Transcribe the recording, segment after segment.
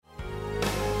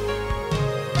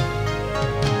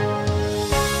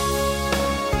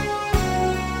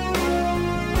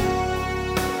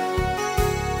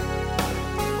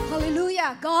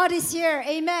is here.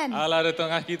 Amen. Allah di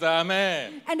tengah kita,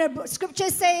 amin. And the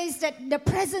scripture says that the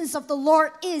presence of the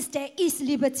Lord there is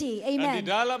liberty. Dan di Amen.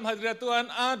 dalam hadirat Tuhan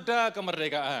ada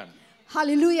kemerdekaan.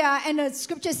 Hallelujah. And the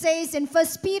scripture says in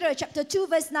 1 Peter chapter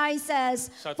 2 verse 9 says,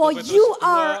 1 for Petrus you 2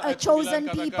 are a ayat 9 chosen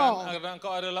katakan, people. karena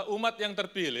engkau adalah umat yang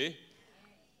terpilih.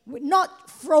 Not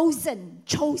frozen,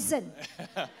 chosen.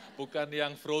 Bukan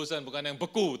yang frozen, bukan yang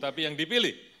beku, tapi yang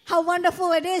dipilih. How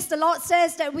wonderful it is. The Lord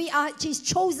says that we are His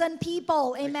chosen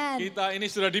people. Amen. Kita ini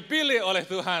sudah dipilih oleh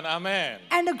Tuhan, amin.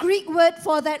 And the Greek word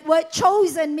for that word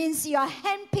chosen means you are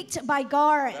handpicked by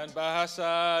God. Dan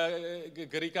bahasa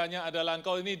Gerikanya adalah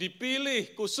engkau ini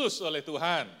dipilih khusus oleh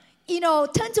Tuhan. You know,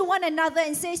 turn to one another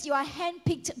and says you are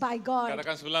handpicked by God.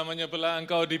 Katakan sebelah menyebelah,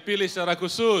 engkau dipilih secara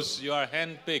khusus. You are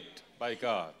handpicked by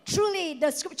God. Truly, the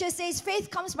scripture says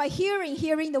faith comes by hearing,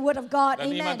 hearing the word of God.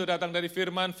 Dan iman itu Amen. datang dari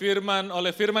firman, firman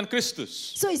oleh firman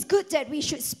Kristus. So it's good that we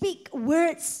should speak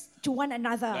words to one Dan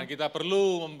another. kita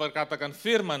perlu memperkatakan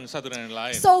firman satu dengan yang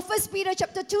lain. So 1 Peter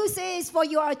chapter 2 says, for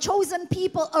you are a chosen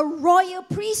people, a royal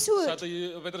priesthood,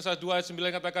 1 Petrus 2 ayat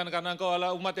 9 katakan, karena engkau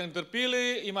adalah umat yang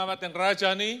terpilih, imamat yang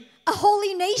rajani, a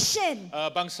holy nation,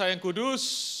 bangsa yang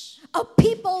kudus, a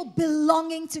people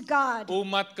belonging to God,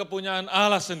 umat kepunyaan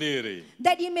Allah sendiri.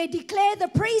 that you may declare the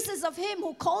praises of Him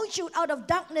who called you out of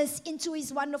darkness into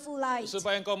His wonderful light.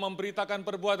 Supaya engkau memberitakan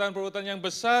perbuatan-perbuatan yang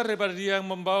besar daripada Dia yang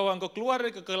membawa engkau keluar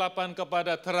dari kegelapan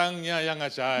kepada terangnya yang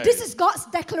ajaib. This is God's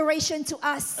declaration to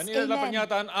us. Dan ini adalah Amen.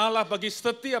 pernyataan Allah bagi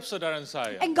setiap saudara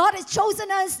saya. And God has chosen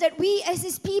us that we as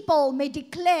His people may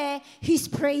declare His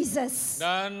praises.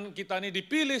 Dan kita ini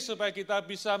dipilih supaya kita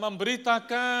bisa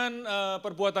memberitakan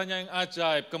perbuatannya yang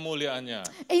ajaib, kemuliaannya.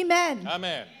 Amen.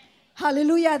 Amin.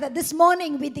 Hallelujah. That this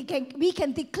morning we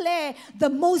can declare the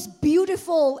most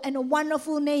beautiful and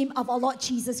wonderful name of our Lord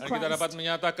Jesus Dan kita dapat Christ.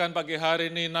 menyatakan pagi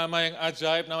hari ini nama yang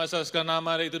ajaib, nama sekalian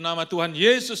nama itu nama Tuhan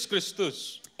Yesus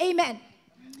Kristus. Amen.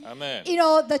 Amin. You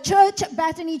know, the church,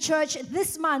 Bethany Church,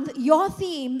 this month, your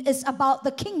theme is about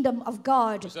the kingdom of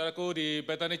God. Saudaraku, di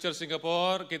Bethany Church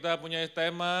Singapore kita punya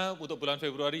tema untuk bulan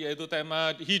Februari, yaitu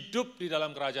tema hidup di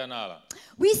dalam kerajaan Allah.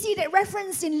 We see that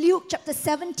reference in Luke chapter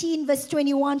 17 verse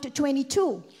 21 to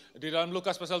 22. Di dalam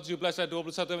Lukas pasal 17 ayat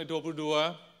 21 sampai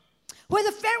 22, Where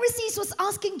the Pharisees was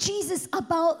asking Jesus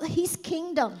about His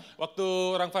kingdom. waktu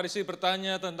orang Farisi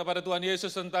bertanya kepada Tuhan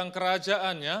Yesus tentang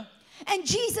kerajaannya, And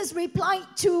Jesus replied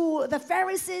to the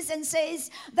Pharisees and says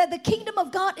that the kingdom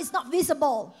of God is not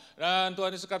visible. dan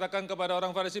Tuhan Yesus katakan kepada orang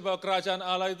Farisi bahwa kerajaan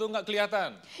Allah itu enggak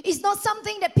kelihatan. It's not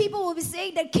something that people will be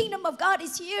saying that kingdom of God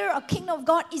is here or kingdom of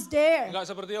God is there. Enggak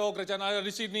seperti kerajaan Allah di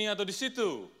sini atau di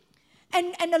situ.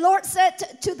 And the Lord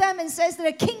said to them and says that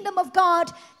the kingdom of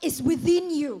God is within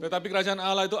you. Tetapi kerajaan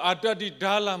Allah itu ada di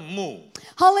dalammu.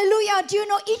 Hallelujah. Do you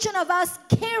know each one of us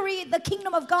carry the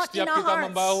kingdom of God in Setiap our kita hearts?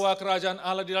 membawa kerajaan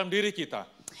Allah di dalam diri kita.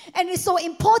 And it's so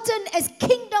important as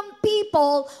kingdom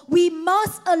people, we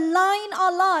must align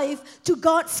our life to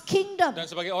God's kingdom. Dan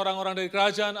sebagai orang-orang dari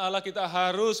kerajaan Allah, kita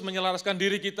harus menyelaraskan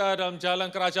diri kita dalam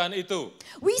jalan kerajaan itu.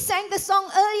 We sang the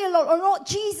song earlier, Lord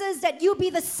Jesus, that you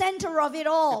be the center of it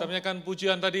all. Kita menyanyikan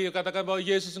pujian tadi, katakan bahwa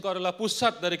Yesus engkau adalah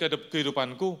pusat dari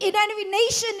kehidupanku. In every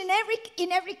nation, in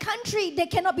every country,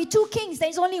 there cannot be two kings. There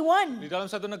is only one. Di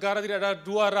dalam satu negara tidak ada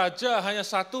dua raja, hanya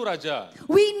satu raja.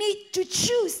 We need to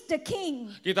choose the king.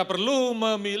 Kita perlu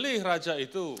memilih raja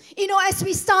itu. You know, as we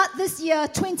start this year,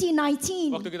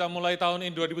 2019, Waktu kita mulai tahun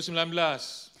ini 2019,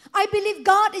 I believe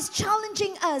God is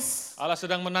challenging us Allah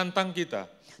sedang menantang kita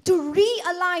to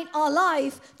realign our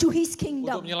life to His untuk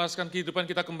kingdom. menyelaraskan kehidupan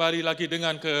kita kembali lagi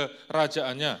dengan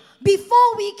kerajaannya. Before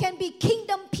we can be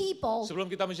kingdom people, Sebelum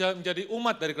kita menjadi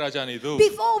umat dari kerajaan itu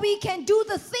before we can do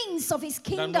the things of His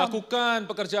dan kingdom, melakukan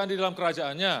pekerjaan di dalam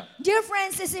kerajaannya, dear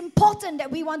friends, it's important that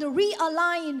we want to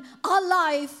realign our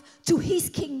life to His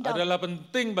kingdom. adalah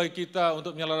penting bagi kita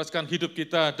untuk menyelaraskan hidup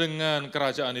kita dengan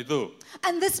kerajaan itu.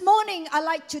 And this morning, I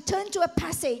like to turn to a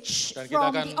passage Dan kita from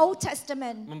akan the Old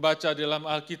Testament, Membaca dalam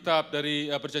Alkitab dari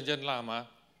Perjanjian Lama,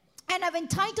 and I've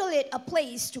entitled it "A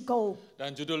Place to Go."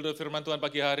 dan judul dari firman Tuhan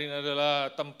pagi hari ini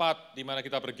adalah tempat di mana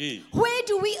kita pergi. Where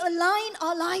do we align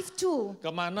our life to?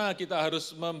 Kemana kita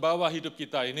harus membawa hidup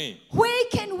kita ini? Where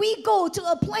can we go to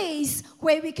a place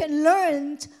where we can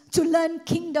learn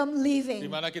kingdom Di living?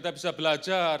 mana kita bisa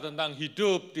belajar tentang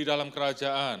hidup di dalam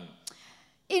kerajaan.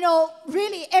 You know,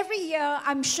 really every year,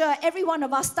 I'm sure every one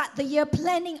of us start the year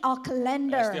planning our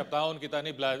calendar. Setiap tahun kita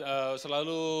ini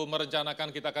selalu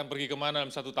merencanakan kita akan pergi kemana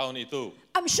dalam satu tahun itu.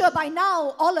 I'm sure by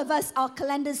now, all of us, our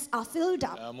calendars are filled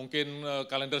up. Mungkin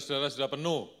kalender saudara sudah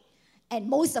penuh. And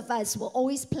most of us will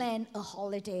always plan a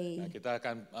holiday. Nah, kita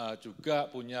akan juga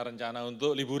punya rencana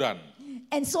untuk liburan.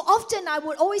 And so often I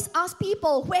would always ask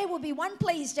people, where would be one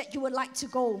place that you would like to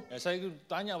go? Ya, saya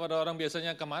tanya pada orang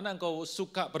biasanya, kemana engkau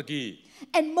suka pergi?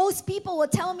 And most people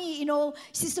will tell me,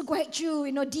 Sister Kwek Chu,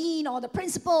 Dean or the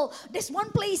principal, there's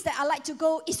one place that I like to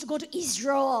go is to go to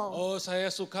Israel. Oh, saya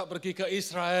suka pergi ke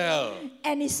Israel.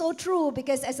 And it's so true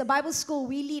because as a Bible school,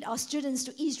 we lead our students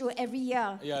to Israel every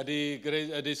year. Ya, di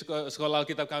sekolah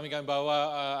Alkitab kami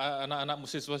bawa anak-anak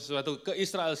siswa-siswa itu ke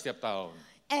Israel setiap tahun.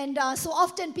 And so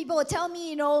often people will tell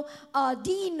me,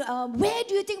 Dean, where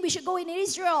do you think we should go in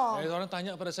Israel? Orang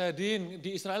tanya pada saya, Dean,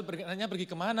 di Israel pergi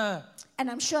kemana?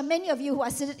 And I'm sure many of you who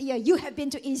are seated here, you have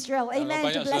been to Israel. Amen.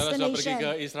 To Banyak bless the saudara pergi nation.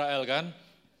 ke Israel kan?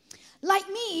 Like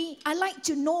me, I like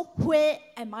to know where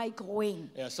am I going.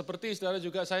 Ya, seperti saudara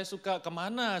juga saya suka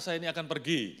kemana saya ini akan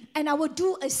pergi. And I will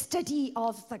do a study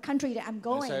of the country that I'm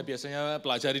going. Saya biasanya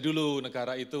pelajari dulu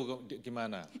negara itu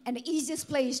gimana. And the easiest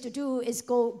place to do is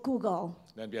go Google.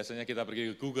 Dan biasanya kita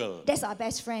pergi ke Google. That's our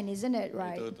best friend, isn't it?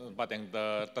 Right. Itu tempat yang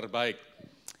terbaik.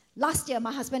 Last year, my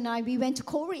husband and I, we went to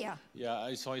Korea. Ya,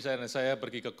 suami saya dan saya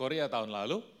pergi ke Korea tahun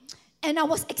lalu. And I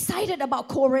was excited about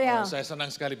Korea. Saya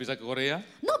senang sekali bisa ke Korea.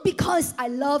 Not because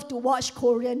I love to watch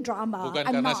Korean drama. Bukan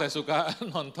I'm karena not. saya suka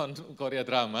nonton Korea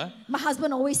drama. My husband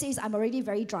always says I'm already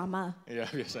very drama. Ya,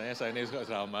 biasanya saya ini suka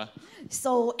drama.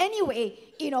 So anyway,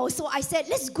 so I said,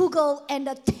 let's Google and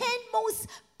the 10 most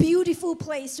beautiful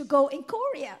place to go in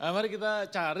Korea. Mari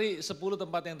kita cari 10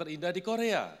 tempat yang terindah di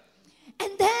Korea.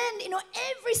 And then,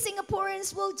 every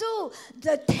Singaporeans will do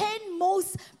the 10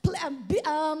 most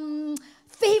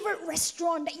favorite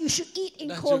restaurant that you should eat in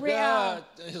Korea.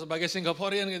 Juga sebagai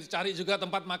Singaporean cari juga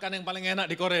tempat makan yang paling enak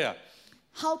di Korea.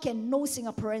 How can no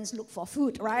Singaporeans look for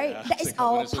food, right? Ya, That is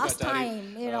our Singaporean suka pastime,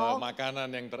 cari, makanan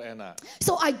yang terenak.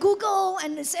 So I Google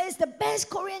and it says the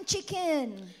best Korean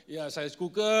chicken. Ya, saya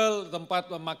Google tempat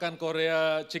makan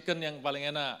Korea chicken yang paling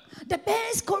enak. The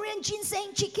best Korean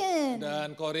ginseng chicken.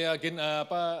 Dan Korea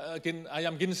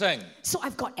ayam ginseng. So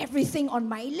I've got everything on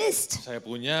my list. Saya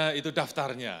punya itu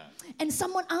daftarnya. And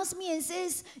someone asked me and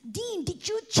says, Dean, did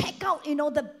you check out,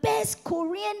 the best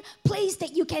Korean place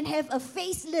that you can have a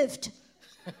facelift?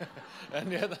 Dan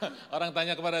orang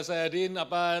tanya kepada saya, Dean,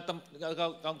 apa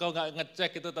kau nggak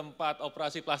ngecek itu tempat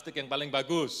operasi plastik yang paling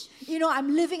bagus?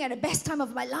 I'm living at the best time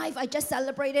of my life. I just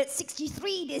celebrated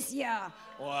 63 this year.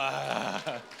 Wah.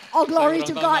 All glory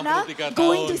to God,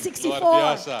 going to 64.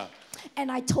 Luar biasa.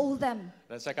 And I told them,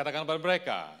 Dan saya katakan pada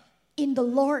mereka, in the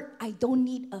Lord, I don't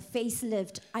need a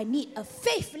facelift. I need a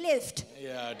faith lift.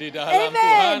 Ya, di dalam Amen.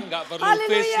 Tuhan nggak perlu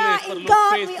Hallelujah. facelift, In perlu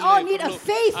God, we facelift, all need a perlu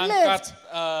faith angkat lift.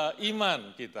 Iman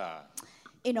kita.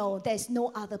 There's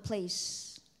no other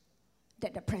place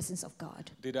than the presence of God.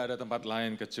 Tidak ada tempat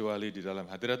lain kecuali di dalam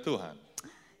hadirat Tuhan.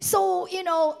 So,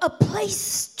 a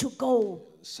place to go.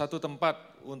 Satu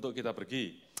tempat untuk kita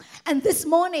pergi. And this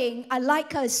morning, I'd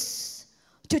like us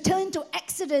to turn to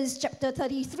Exodus chapter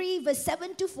 33, verse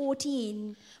 7 to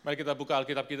 14. Mari kita buka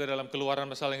Alkitab kita dalam Keluaran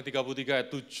pasal yang 33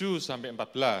 ayat 7 sampai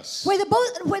 14.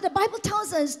 Where the Bible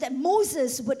tells us that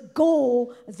Moses would go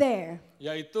there.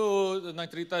 Yaitu tentang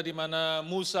cerita di mana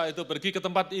Musa itu pergi ke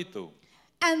tempat itu.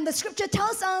 And the scripture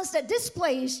tells us that this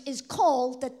place is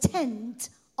called the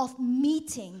tent of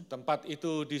meeting. Tempat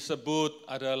itu disebut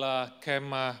adalah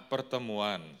kemah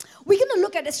pertemuan. We're going to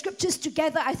look at the scriptures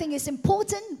together. I think it's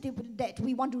important that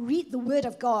we want to read the word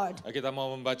of God. Kita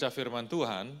mau membaca firman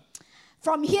Tuhan.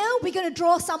 From here, we're going to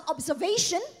draw some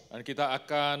observation. Dan kita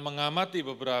akan mengamati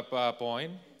beberapa poin.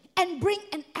 And bring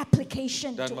an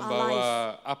application Dan to our life. membawa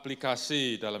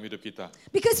aplikasi dalam hidup kita.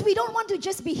 Because we don't want to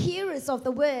just be hearers of the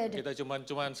word. Kita cuma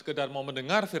sekedar mau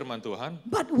mendengar firman Tuhan.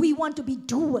 But we want to be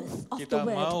doers of the Kita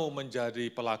word. mau menjadi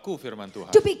pelaku firman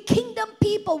Tuhan. To be kingdom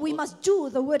people, we must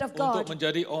do the word of Untuk God.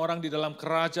 menjadi orang di dalam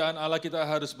kerajaan Allah, kita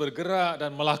harus bergerak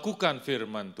dan melakukan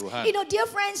firman Tuhan. Dear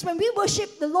friends, when we worship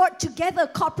the Lord together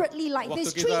corporately like Waktu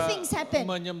this, three kita things happen.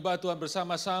 menyembah Tuhan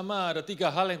bersama-sama, ada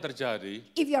 3 hal yang terjadi.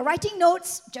 If you're writing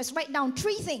notes, just write down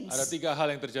 3 things. Ada 3 hal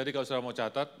yang terjadi kalau saudara mau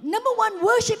catat. Number 1,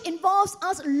 worship involves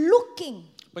us looking.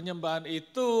 Penyembahan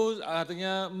itu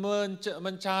artinya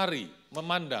mencari,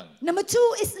 memandang. Number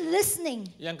 2 is listening.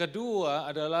 Yang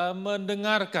kedua adalah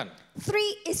mendengarkan.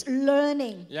 3 is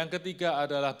learning. Yang ketiga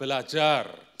adalah belajar.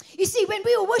 You see, when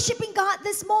we were worshiping God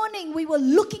this morning, we were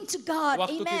looking to God.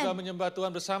 Waktu kita Amen. menyembah Tuhan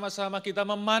bersama-sama, kita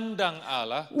memandang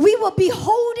Allah. We were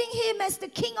beholding Him as the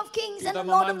King of Kings and Kita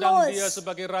the Lord of memandang Dia Lords.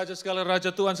 sebagai Raja segala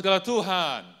Raja, Tuhan segala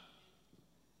Tuhan.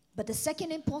 But the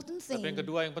second important Tapi yang thing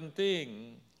kedua yang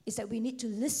penting, is that we need to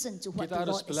listen to what Kita the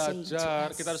harus Lord is saying to belajar,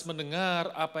 us. kita harus mendengar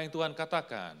apa yang Tuhan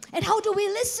katakan. And how do we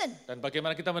listen? Dan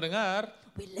bagaimana kita mendengar?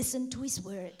 We listen to His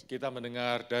word. Kita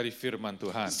mendengar dari firman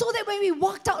Tuhan. So that when we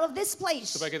walked out of this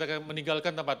place, Supaya kita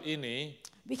meninggalkan tempat ini,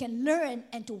 we can learn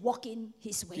and to walk in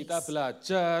His ways. kita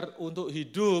belajar untuk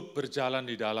hidup berjalan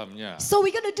di dalamnya. So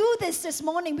we're going to do this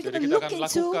morning. We're Jadi going to kita look akan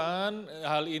into lakukan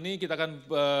hal ini, kita akan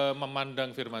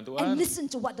memandang firman and Tuhan, listen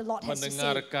to what the Lord has to say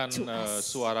mendengarkan to us.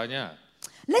 suaranya.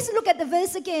 Let's look at the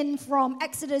verse again from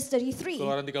Exodus 33.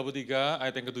 Keluaran 33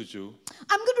 ayat yang ke-7.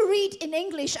 I'm going to read in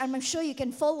English, and I'm sure you can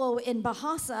follow in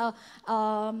Bahasa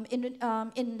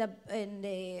in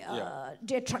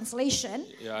their translation.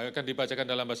 Ya, akan dibacakan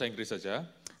dalam bahasa Inggris saja.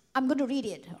 I'm going to read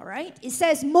it, all right? It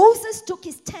says, Moses took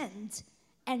his tent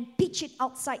and pitched it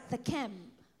outside the camp,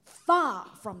 far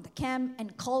from the camp, and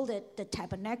called it the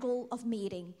tabernacle of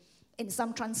meeting. In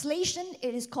some translation,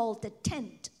 it is called the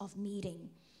tent of meeting.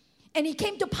 And it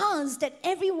came to pass that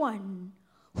everyone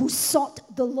who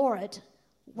sought the Lord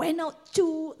went out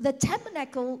to the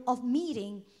tabernacle of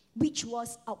meeting, which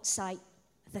was outside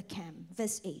the camp.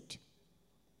 Verse 8.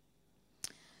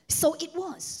 So it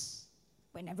was,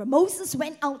 whenever Moses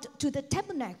went out to the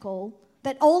tabernacle,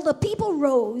 that all the people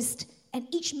rose, and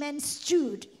each man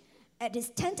stood at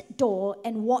his tent door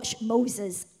and watched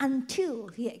Moses until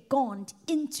he had gone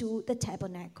into the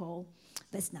tabernacle.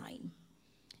 Verse 9.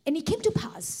 And it came to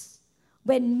pass,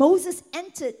 when Moses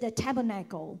entered the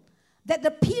tabernacle, that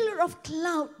the pillar of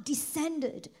cloud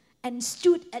descended and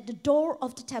stood at the door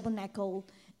of the tabernacle,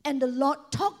 and the Lord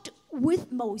talked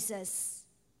with Moses.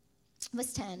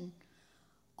 Verse 10,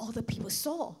 all the people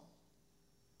saw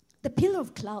the pillar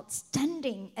of cloud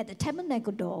standing at the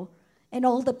tabernacle door, and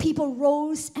all the people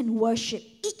rose and worshipped,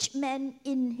 each man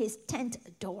in his tent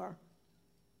door.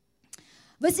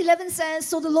 Verse 11 says,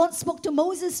 so the Lord spoke to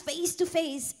Moses face to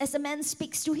face as a man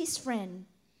speaks to his friend,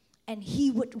 and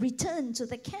he would return to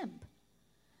the camp.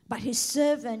 But his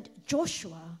servant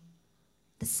Joshua,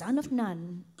 the son of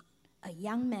Nun, a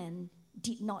young man,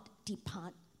 did not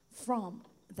depart from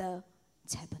the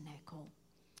tabernacle.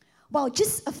 Well,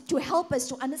 just to help us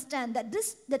to understand that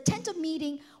the tent of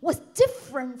meeting was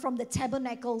different from the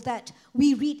tabernacle that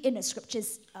we read in the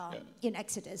scriptures in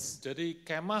Exodus. Jadi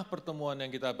kemah pertemuan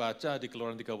yang kita baca di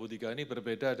Keluaran 33 ini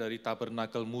berbeda dari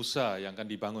tabernakel Musa yang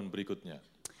akan dibangun berikutnya.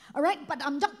 Alright, but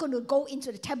I'm not going to go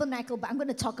into the tabernacle, but I'm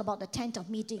going to talk about the tent of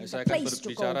meeting, Saya the akan place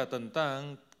to berbicara go.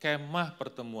 tentang kemah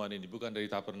pertemuan ini, bukan dari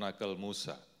tabernakel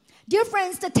Musa. Dear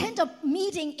friends, the tent of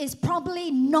meeting is probably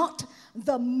not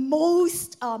the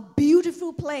most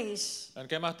beautiful place, Dan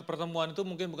kemah pertemuan itu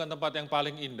mungkin bukan tempat yang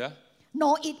paling indah,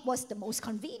 nor it was the most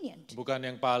convenient. bukan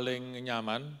yang paling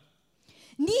nyaman,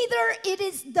 Neither it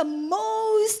is the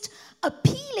most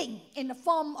appealing in the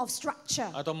form of structure.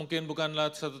 atau mungkin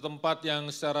bukanlah satu tempat yang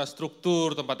secara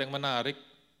struktur, tempat yang menarik,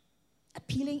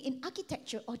 Appealing in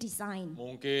architecture or design.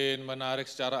 mungkin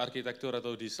menarik secara arsitektur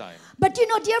atau desain. But you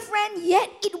know, dear friend, yet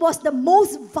it was the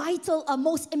most vital,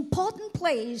 most important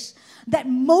place that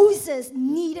Moses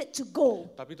needed to go.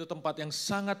 Tapi itu tempat yang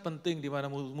sangat penting di mana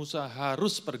Musa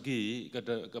harus pergi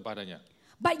kepadanya.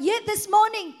 But yet this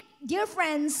morning, dear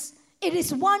friends, it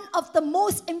is one of the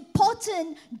most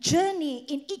important journey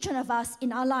in each one of us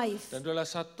in our life. Dan adalah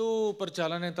satu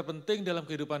perjalanan yang terpenting dalam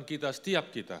kehidupan kita, setiap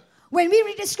kita. When we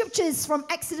read the scriptures from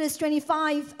Exodus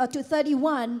 25 to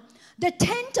 31, the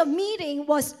tent of meeting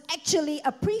was actually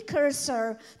a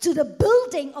precursor to the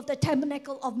building of the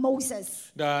tabernacle of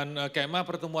Moses. Dan kemah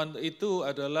pertemuan itu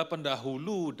adalah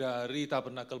pendahulu dari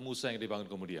tabernakel Musa yang dibangun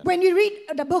kemudian. When we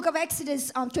read the book of Exodus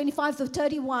 25 to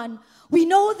 31, we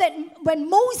know that when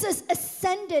Moses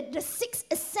ascended, the sixth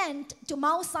ascent to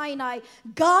Mount Sinai,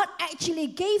 God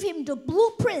actually gave him the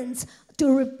blueprints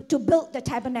to build the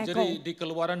tabernacle. Jadi di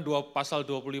Keluaran pasal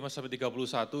 25 sampai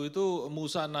 31 itu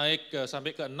Musa naik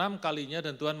sampai ke 6 kalinya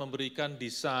dan Tuhan memberikan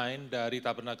desain dari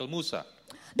tabernakel Musa.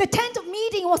 The tent of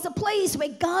meeting was a place where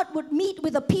God would meet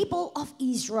with the people of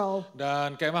Israel.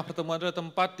 Dan kemah pertemuan adalah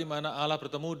tempat di mana Allah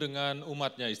bertemu dengan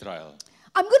umatnya Israel.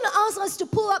 I'm going to ask us to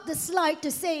pull up the slide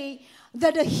to say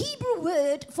that the Hebrew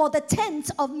word for the tent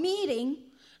of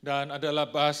meeting Dan adalah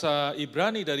bahasa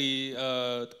Ibrani dari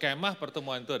kemah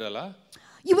pertemuan itu adalah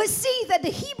you will see that the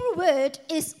Hebrew word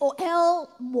is Ohel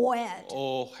Moed.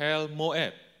 Ohel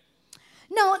Moed.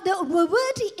 Now, the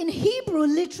word in Hebrew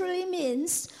literally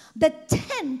means the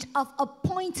tent of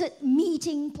appointed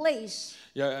meeting place.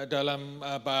 Ya, dalam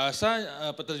bahasa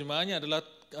penerjemahannya adalah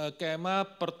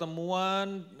kemah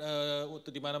pertemuan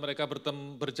di mana mereka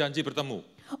berjanji bertemu.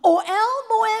 Ohel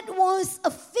Moed was a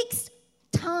fixed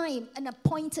time, an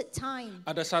appointed time.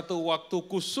 Ada satu waktu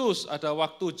khusus, ada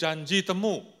waktu janji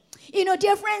temu. You know,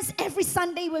 dear friends, every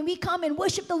Sunday when we come and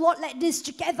worship the Lord like this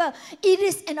together, it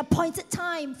is an appointed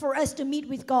time for us to meet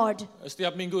with God.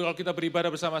 Setiap minggu kalau kita beribadah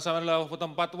bersama-sama adalah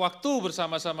tempat waktu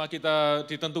bersama-sama kita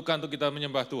ditentukan untuk kita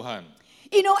menyembah Tuhan.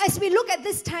 You know, as we look at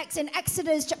this text in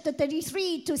Exodus chapter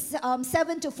 33 to 7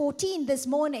 to 14 this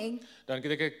morning, Dan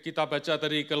kita baca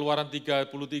dari Keluaran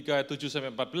 33 ayat 7 sampai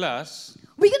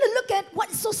 14. we're going to look at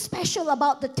what's so special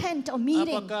about the tent of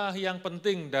meeting. Apakah yang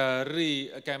penting dari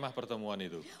kemah pertemuan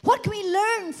itu? What can we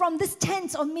learn from this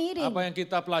tent of meeting? Apa yang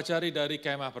kita pelajari dari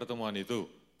kemah pertemuan itu?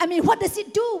 I mean, what does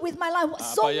it do with my life?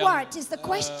 So Apa yang, what is the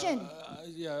question?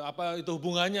 Ya, apa itu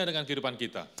hubungannya dengan kehidupan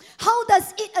kita? How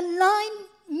does it align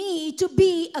me to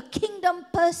be a kingdom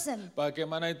person?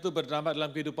 Bagaimana itu berdampak dalam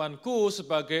kehidupanku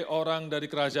sebagai orang dari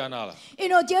kerajaan Allah?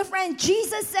 You know, dear friend,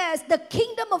 Jesus says the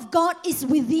kingdom of God is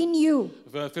within you.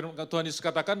 Firman Tuhan Yesus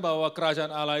katakan bahwa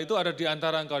kerajaan Allah itu ada di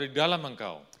antara engkau, di dalam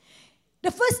engkau. The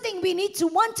first thing we need to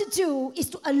want to do is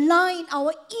to align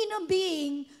our inner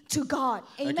being to God.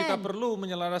 Kita Amen. perlu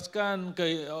menyelaraskan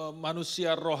ke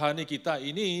manusia rohani kita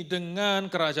ini dengan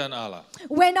kerajaan Allah.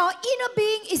 When our inner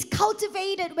being is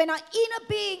cultivated, when our inner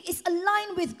being is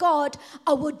aligned with God,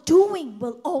 our doing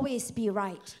will always be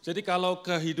right. Jadi kalau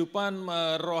kehidupan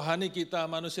rohani kita,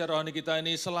 manusia rohani kita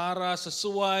ini selaras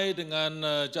sesuai dengan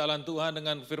jalan Tuhan,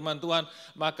 dengan firman Tuhan,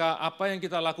 maka apa yang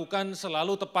kita lakukan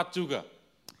selalu tepat juga.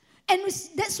 And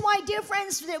that's why, dear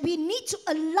friends, that we need to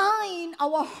align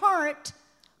our heart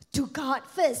to God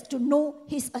first to know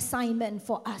His assignment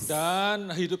for us.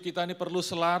 Dan hidup kita ini perlu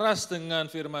selaras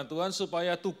dengan firman Tuhan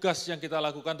supaya tugas yang kita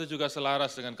lakukan itu juga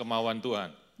selaras dengan kemauan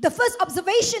Tuhan. The first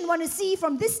observation we want to see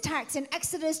from this text in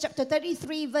Exodus chapter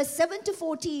 33 verse 7 to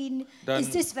 14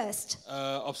 is this verse.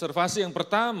 Observasi yang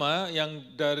pertama yang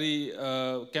dari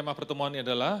kemah pertemuan ini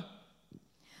adalah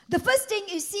The first thing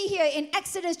you see here in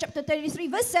Exodus chapter 33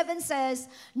 verse 7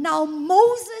 says, "Now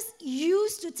Moses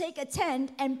used to take a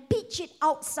tent and pitch it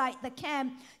outside the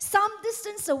camp, some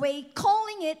distance away,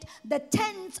 calling it the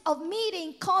tent of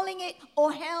meeting, calling it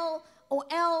Ohel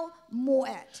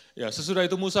Moed." Ya, sesudah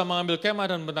itu Musa mengambil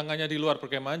kemah dan membentangkannya di luar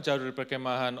perkemahan, jauh dari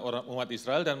perkemahan orang umat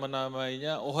Israel dan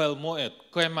menamainya Ohel Moed,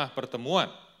 kemah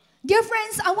pertemuan. Dear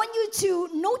friends, I want you to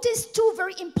notice two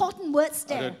very important words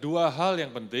Ada there. dua hal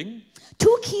yang penting,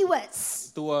 Two keywords.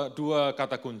 dua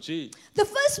kata kunci. The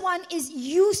first one is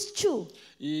used to.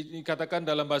 Ini katakan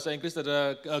dalam bahasa Inggris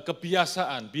ada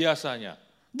kebiasaan, biasanya.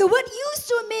 The word used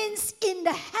to means in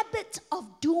the habit of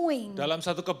doing. Dalam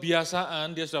satu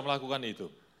kebiasaan dia sudah melakukan itu.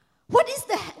 What is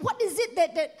it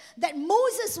that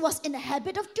Moses was in the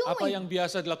habit of Apa doing? yang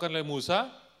biasa dilakukan oleh Musa?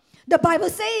 The Bible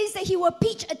says that he will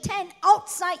pitch a tent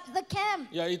outside the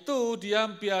camp Yaitu dia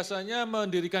biasanya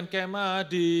mendirikan kemah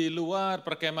di luar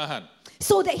perkemahan.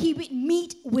 so that he would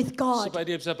meet with God. Supaya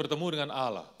dia bisa bertemu dengan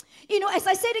Allah. You know, as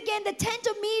I said again, the tent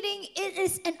of meeting, it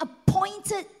is an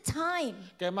appointed time.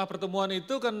 Kemah pertemuan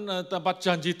itu kan tempat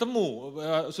janji temu,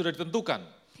 sudah ditentukan.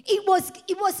 It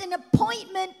was an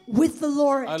appointment with the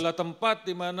Lord. Adalah tempat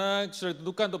di mana sudah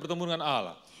ditentukan untuk bertemu dengan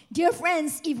Allah. Dear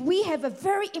friends, if we have a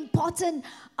very important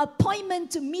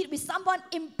appointment to meet with someone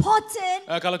important,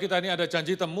 Kalau kita ini ada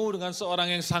janji temu dengan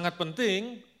seorang yang sangat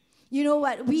penting, you know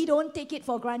what? We don't take it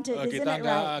for granted, isn't kita it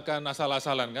nggak right? akan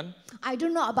asal-asalan kan? I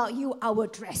don't know about you, I will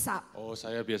dress up. Oh,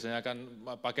 saya biasanya akan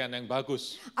pakaian yang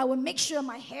bagus. I will make sure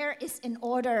my hair is in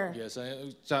order.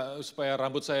 Biasanya supaya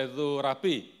rambut saya itu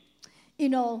rapi.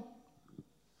 You know,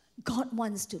 God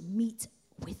wants to meet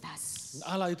with us.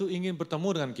 Allah itu ingin bertemu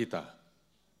dengan kita.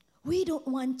 We don't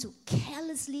want to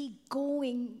carelessly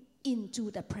going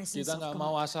into the presence Kita of nggak God.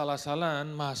 mau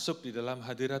asal-asalan masuk di dalam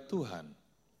hadirat Tuhan.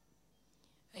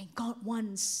 And God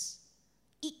wants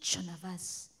each one of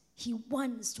us. He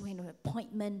wants to have an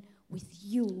appointment with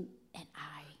you and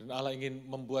I. Dan Allah ingin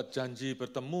membuat janji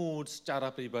bertemu secara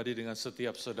pribadi dengan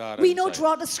setiap saudara. We dan know saya.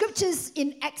 throughout the scriptures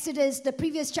in Exodus, the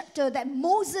previous chapter, that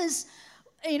Moses,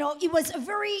 you know, it was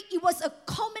a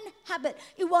common habit.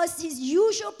 It was his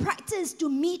usual practice to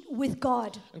meet with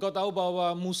God. Engkau tahu bahwa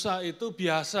Musa itu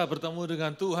biasa bertemu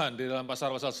dengan Tuhan di dalam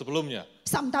pasal-pasal sebelumnya.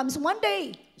 Sometimes one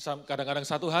day, Kadang-kadang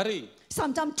 1 hari,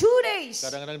 sometimes 2 days.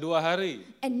 kadang-kadang 2 hari.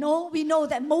 And we know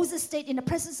that Moses stayed in the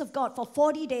presence of God for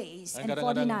 40 days Dan and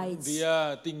 40 kadang-kadang nights.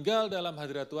 dia tinggal dalam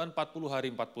hadirat Tuhan 40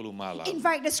 hari 40 malam. In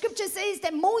fact, the scripture says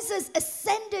that Moses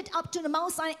ascended up to the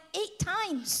Mount Sinai 8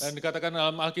 times. Dan dikatakan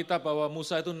dalam Alkitab bahwa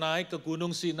Musa itu naik ke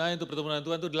Gunung Sinai untuk bertemu dengan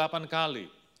Tuhan itu 8 kali.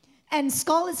 And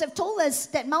scholars have told us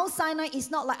that Mount Sinai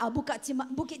is not like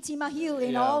Bukit Timah Hill,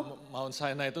 you know. Mount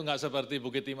Sinai itu nggak seperti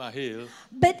Bukit Timah Hill.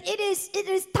 But it is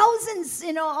thousands,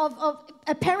 you know, of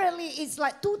apparently it's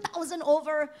like 2,000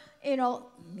 over, you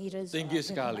know, meters. Tinggi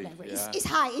or, sekali, whatever. ya. It's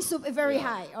high. It's very Ya,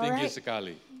 high. All tinggi right.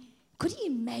 sekali. Could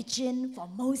you imagine for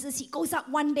Moses, he goes up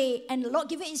one day and the Lord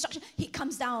give him instruction, he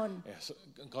comes down. Ya,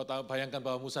 engkau tahu, bayangkan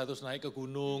bahwa Musa terus naik ke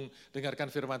gunung,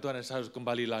 dengarkan firman Tuhan dan harus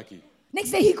kembali lagi.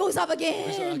 Next day he goes up Besok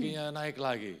again. laginya naik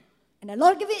lagi. And the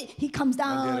Lord give it, he comes Dan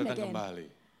dia down datang again. kembali.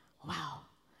 Wow.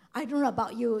 I don't know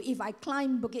about you. If I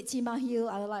climb Bukit Timah Hill,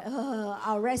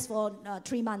 I'll rest for 3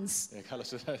 months. Ya, kalau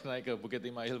sudah naik ke Bukit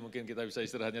Timah Hill mungkin kita bisa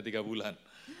istirahatnya 3 bulan.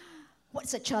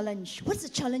 What's the challenge? What's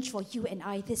the challenge for you and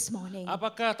I this morning?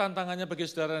 Apakah tantangannya bagi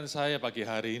saudara dan saya pagi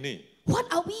hari ini? What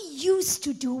are we used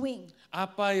to doing?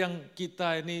 Apa yang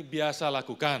kita ini biasa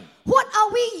lakukan? What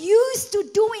are we used to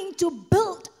doing to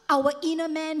build our inner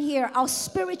man here, our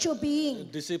spiritual being?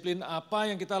 Disiplin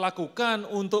apa yang kita lakukan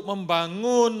untuk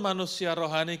membangun manusia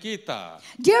rohani kita?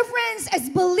 Dear friends, as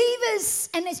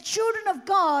believers and as children of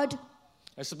God,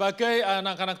 Sebagai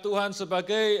anak-anak Tuhan,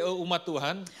 sebagai umat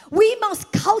Tuhan, we must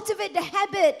cultivate the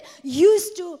habit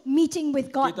used to meeting with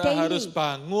God kita harus daily.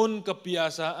 bangun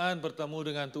kebiasaan bertemu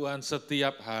dengan Tuhan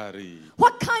setiap hari.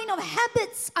 What kind of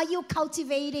habits are you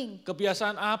cultivating?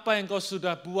 Kebiasaan apa yang kau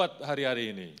sudah buat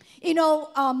hari-hari ini? You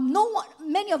know,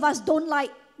 many of us don't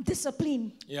like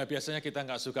discipline. Ya, biasanya kita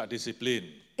nggak suka disiplin.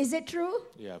 Is it true?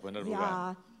 Ya, benar bukan?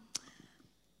 Yeah.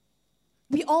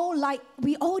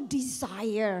 We all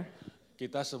desire.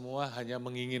 Kita semua hanya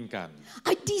menginginkan.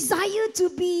 I desire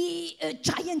to be a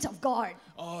giant of God.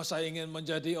 Oh, saya ingin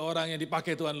menjadi orang yang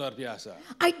dipakai Tuhan luar biasa.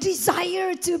 I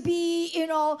desire to be,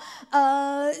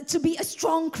 to be a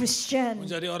strong Christian.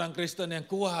 Menjadi orang Kristen yang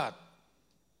kuat.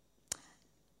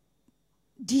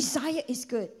 Desire is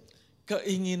good.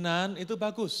 Keinginan itu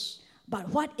bagus.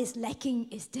 But what is lacking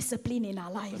is discipline in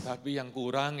our life. Tetapi yang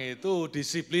kurang itu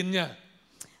disiplinnya.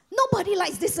 Nobody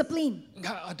likes discipline.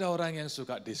 Enggak ada orang yang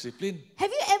suka disiplin.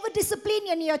 Have you ever disciplined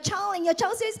your child and your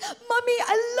child says, "Mommy,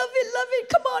 I love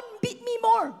it, come on, beat me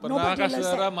more." Pernahkah Nobody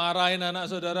loves saudara that. marahin anak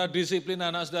saudara, disiplin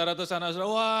anak saudara, terus anak saudara,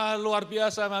 wah luar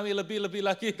biasa mami, lebih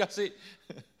lagi kasih.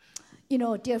 You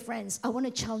know, dear friends, I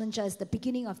want to challenge us the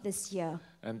beginning of this year.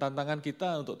 Dan tantangan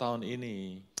kita untuk tahun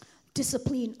ini,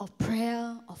 Discipline of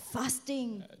prayer, of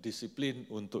fasting. disiplin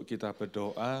untuk kita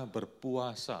berdoa,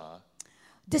 berpuasa,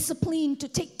 Discipline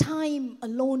to take time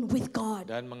alone with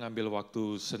God. dan mengambil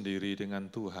waktu sendiri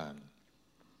dengan Tuhan.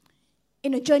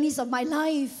 In the journeys of my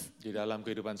life, Di dalam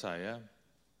kehidupan saya,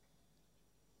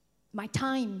 my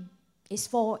time is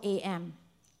 4 a.m.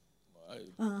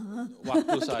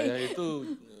 waktu saya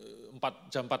itu 4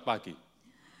 pagi.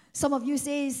 Some of you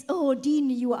says, "Oh,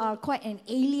 Dean, you are quite an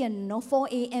alien. No,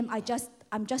 4 a.m.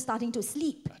 I'm just starting to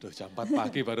sleep." Aduh, jam 4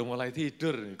 pagi baru mulai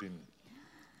tidur.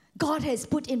 God has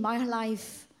put in my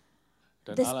life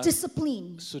Dan this Allah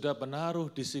discipline sudah menaruh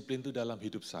disiplin itu dalam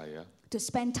hidup saya to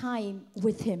spend time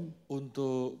with Him.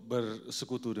 untuk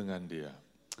bersekutu dengan Dia.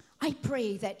 I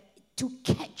pray that to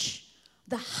catch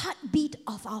the heartbeat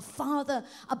of our Father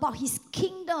about His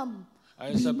kingdom,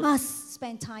 we must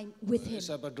spend time with Him.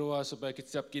 Saya berdoa supaya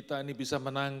setiap kita ini bisa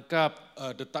menangkap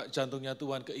detak jantungnya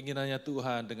Tuhan, keinginannya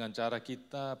Tuhan dengan cara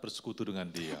kita bersekutu dengan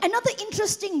Dia. Another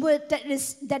interesting word that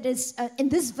is in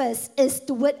this verse is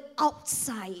the word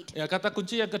outside. Ya, kata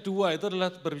kunci yang kedua itu adalah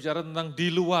berbicara tentang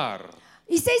di luar.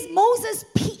 It says Moses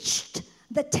pitched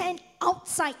the tent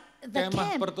outside the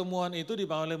Kemah camp. pertemuan itu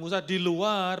dibangun oleh Musa di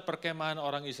luar perkemahan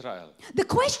orang Israel. The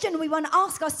question we want to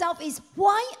ask ourselves is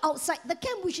why outside the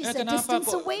camp, which is a Kenapa distance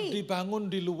kok away? dibangun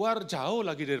di luar jauh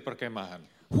lagi dari perkemahan?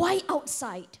 Why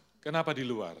outside? Kenapa di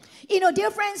luar? You know, dear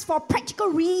friends, for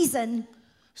practical reason,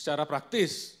 Secara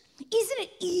praktis, isn't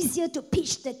it easier to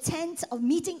pitch the tent of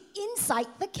meeting inside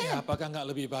the ya camp? apakah nggak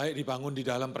lebih baik dibangun di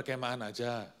dalam perkemahan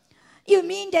aja? You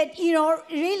mean that,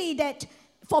 really that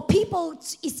for people,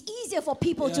 it's easier for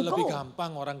people Ya, to lebih go.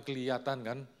 gampang orang kelihatan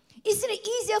kan? Isn't it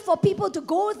easier for people to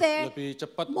go there Lebih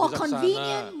cepat more bisa ke sana,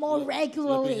 convenient, more lebih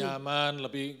regularly? nyaman,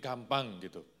 lebih gampang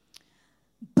gitu.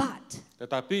 But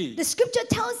Tetapi the scripture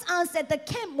tells us that the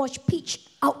camp was pitched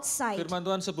outside. firman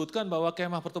Tuhan sebutkan bahwa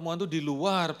kemah pertemuan itu di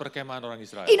luar perkemahan orang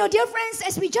Israel. You know, dear friends,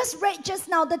 as we just read just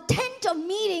now, the tent of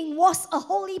meeting was a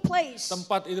holy place.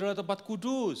 Tempat itu adalah tempat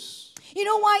kudus. You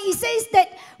know why? He says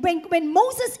that when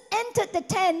Moses entered the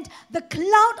tent, the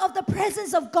cloud of the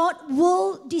presence of God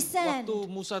will descend.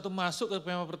 Waktu Musa itu masuk ke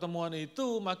kemah pertemuan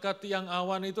itu, maka tiang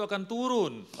awan itu akan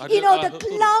turun. You know, Allah the turun.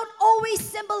 cloud always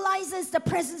symbolizes the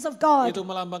presence of God. Itu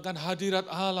melambangkan hadirat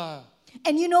Allah.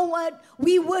 And you know what?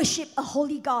 We worship a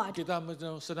holy God. Kita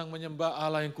sedang menyembah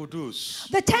Allah yang kudus.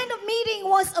 The tent of meeting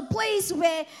was a place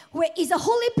where is a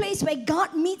holy place where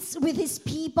God meets with His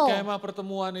people. Kemah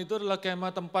pertemuan itu adalah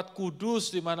kemah tempat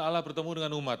kudus di mana Allah bertemu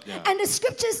dengan umatnya. And the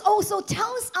scriptures also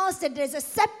tells us that there's a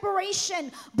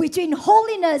separation between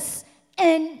holiness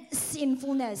and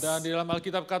sinfulness. Dan di dalam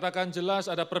Alkitab katakan jelas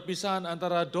ada perpisahan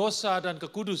antara dosa dan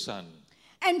kekudusan.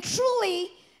 And truly,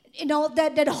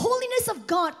 that the holiness of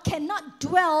God cannot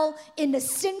dwell in the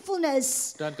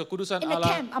sinfulness Dan kekudusan in the Allah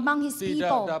camp among His tidak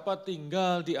people. dapat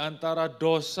tinggal di antara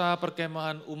dosa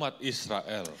perkemahan umat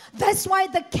Israel. That's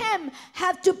why the camp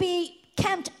have to be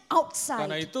camped Karena outside.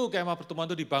 itu kemah pertemuan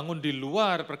itu dibangun di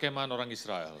luar perkemahan orang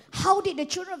Israel. How did the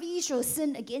children of Israel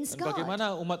sin against Dan God?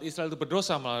 bagaimana umat Israel itu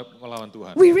berdosa melawan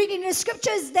Tuhan. We read in the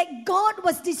scriptures that God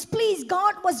was displeased,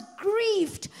 God was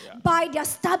grieved by their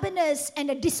stubbornness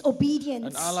and the Dan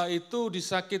disobedience. Allah itu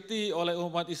disakiti oleh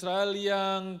umat Israel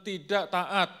yang tidak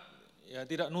taat, ya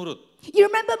tidak nurut. You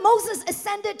remember Moses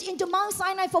ascended into Mount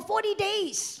Sinai for 40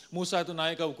 days. Musa itu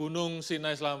naik ke gunung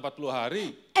Sinai selama 40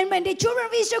 hari. And when the children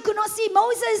of Israel could not see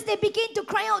Moses, they began to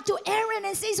cry out to Aaron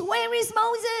and says, "Where is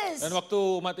Moses?" Dan waktu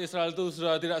umat Israel itu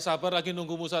sudah tidak sabar lagi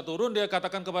nunggu Musa turun, dia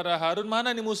katakan kepada Harun,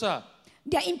 mana nih Musa?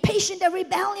 They are impatient, they're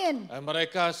rebellion, Dan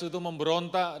mereka itu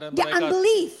memberontak dan their mereka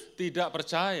unbelief. tidak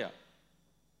percaya.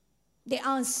 They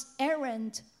asked Aaron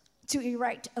to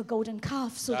erect a golden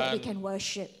calf so that they Dan- can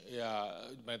worship. Ya,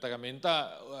 mereka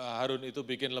minta Harun itu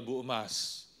bikin lembu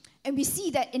emas. And we see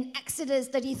that in Exodus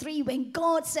 33 when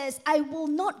God says, "I will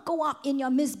not go up in your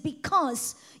midst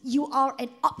because you are an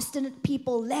obstinate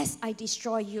people, lest I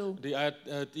destroy you." Di ayat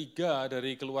 3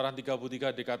 dari Keluaran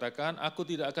 33 dikatakan, aku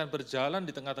tidak akan berjalan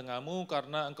di tengah-tengahmu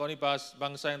karena engkau ini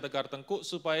bangsa yang tegar tengkuk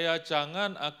supaya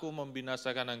jangan aku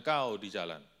membinasakan engkau di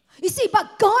jalan. You see,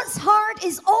 but God's heart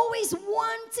is always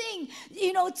wanting,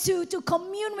 to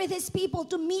commune with His people,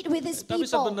 to meet with His Tapi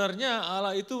people. sebenarnya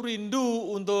Allah itu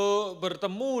rindu untuk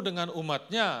bertemu dengan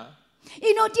umatnya.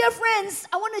 Dear friends,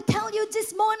 I want to tell you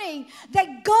this morning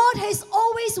that God has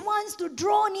always wants to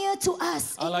draw near to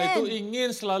us. Allah itu Amen. ingin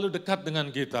selalu dekat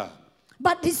dengan kita.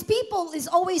 But His people is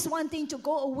always wanting to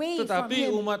go away from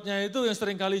Tetapi Him. umatnya itu yang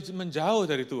seringkali menjauh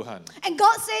dari Tuhan. And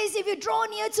God says, if you draw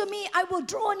near to me, I will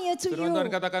draw near to Firman Tuhan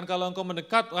you. katakan kalau engkau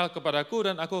mendekat kepadaku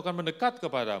dan aku akan mendekat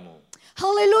kepadamu.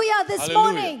 Hallelujah, this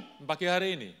morning. Haleluya. Pagi hari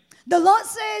ini. The Lord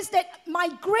says that my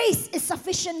grace is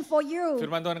sufficient for you.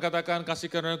 Firman Tuhan katakan kasih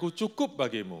karunia-Ku cukup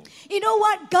bagimu. You know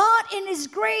what? God in His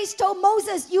grace told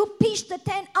Moses, you pitch the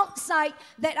tent outside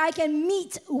that I can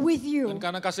meet with Dan you.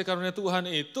 karena kasih karunia Tuhan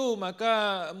itu,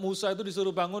 maka Musa itu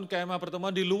disuruh bangun kemah pertemuan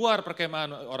di luar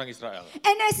perkemahan orang Israel.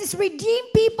 And as His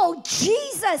redeemed people,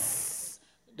 Jesus,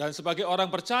 Dan sebagai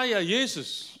orang percaya,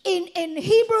 Yesus, in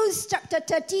Hebrews chapter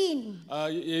 13,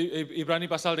 Ibrani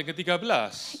pasal yang ke-13,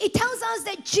 it tells us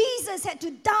that Jesus had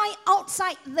to die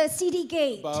outside the city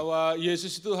gate. bahwa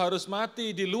Yesus itu harus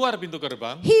mati di luar pintu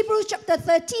gerbang. Hebrews chapter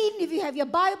 13, if you have your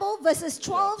Bible, verses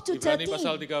 12 to Ibrani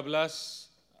pasal 13.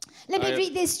 13, Let me ayat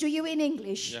read this to you in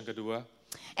English. yang kedua.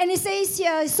 And it says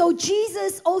here, so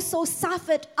Jesus also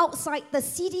suffered outside the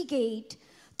city gate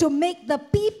to make the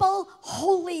people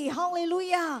holy,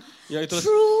 hallelujah, Ya, itulah-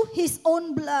 through His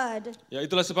own blood. Ya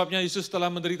itulah sebabnya Yesus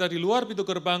telah menderita di luar pintu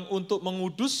gerbang untuk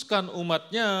menguduskan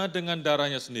umatnya dengan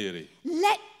darahnya sendiri.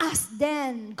 Let us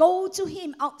then go to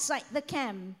Him outside the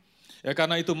camp, Ya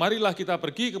karena itu marilah kita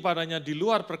pergi kepadanya di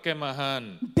luar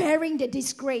perkemahan bearing the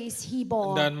disgrace He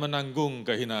bore. dan menanggung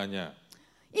kehinaannya.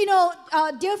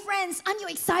 Dear friends, aren't you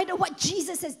excited what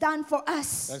Jesus has done for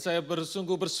us? Dan saya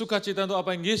bersungguh bersuka cita untuk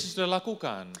apa yang Yesus sudah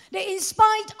lakukan. That in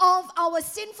spite of our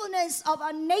sinfulness, of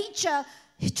our nature,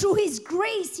 through His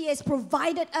grace, He has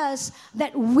provided us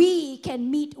that we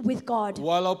can meet with God.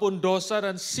 Walaupun dosa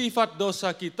dan sifat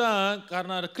dosa kita,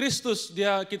 karena Kristus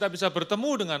kita bisa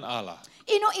bertemu dengan Allah.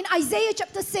 In Isaiah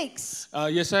chapter 6,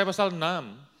 Yesaya pasal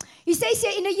 6. He says here,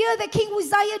 in the year that King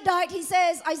Uzziah died,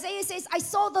 Isaiah says, I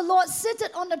saw the Lord seated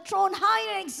on the throne,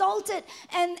 high and exalted,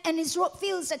 and His robe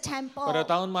fills the temple. Pada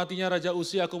tahun matinya Raja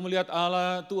Uzia, aku melihat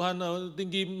Allah Tuhan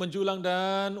tinggi menjulang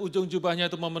dan ujung jubahnya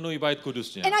itu memenuhi bait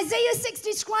kudusnya. And Isaiah 6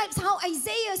 describes how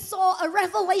Isaiah saw a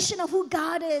revelation of who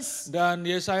God is. Dan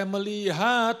Yesaya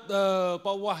melihat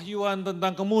pewahyuan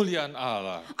tentang kemuliaan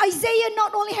Allah. Isaiah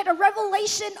not only had a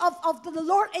revelation of the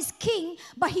Lord as king,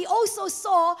 but he also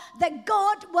saw that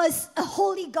God was a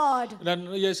holy God.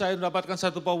 Dan Yesaya mendapatkan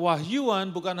satu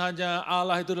pewahyuan, bukan hanya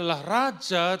Allah itu adalah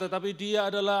raja, tetapi dia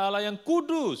adalah Allah yang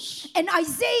kudus. And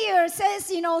Isaiah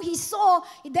says, he saw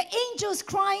the angels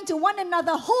crying to one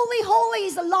another, holy,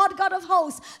 holy is the Lord God of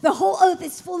hosts. The whole earth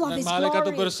is full of Dan His malaikat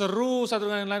itu glory. berseru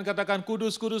satu dengan yang lain, katakan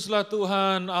kudus, kuduslah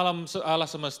Tuhan Allah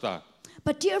semesta.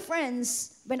 But dear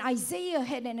friends, when Isaiah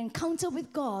had an encounter with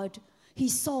God, he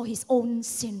saw his own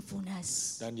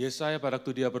sinfulness. Dan Yesaya pada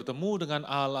waktu dia bertemu dengan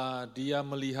Allah, dia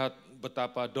melihat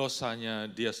betapa dosanya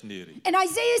dia sendiri. And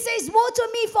Isaiah says, woe to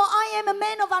me, for I am a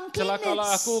man of Celakalah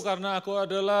aku uncleanness. karena aku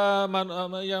adalah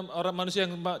orang manusia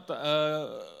yang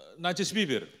najis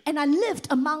bibir. And I lived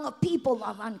among a people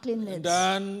of unclean lips.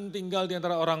 Dan tinggal di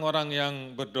antara orang-orang yang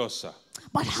berdosa.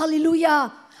 But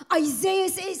hallelujah, Isaiah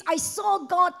says, I saw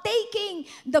God taking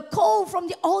the coal from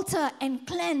the altar and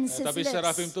cleanse his Tapi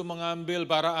serafim lips. itu mengambil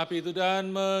bara api itu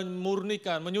dan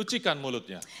memurnikan, menyucikan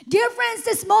mulutnya. Dear friends,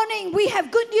 this morning we have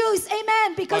good news,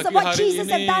 amen, because of Pagi what hari Jesus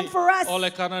has ini, done for us. oleh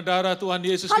karena darah Tuhan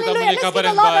Yesus kita Hallelujah, memiliki let's kabar give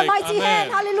the yang Lord a baik. mighty hand.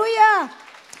 Amin. Hallelujah.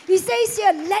 He says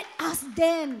here, let us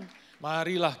then,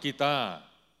 Marilah kita,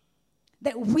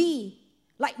 that we,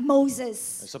 like Moses,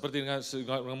 seperti dengan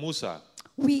Musa,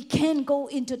 we can go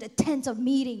into the tent of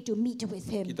meeting to meet with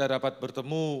him. kita dapat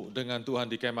bertemu dengan Tuhan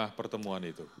di kemah pertemuan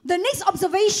itu. The next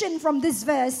observation from this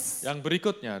verse, Yang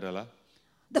berikutnya adalah,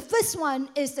 the first one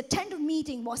is the tent of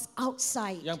meeting was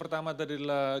outside. yang pertama tadi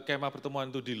adalah kemah pertemuan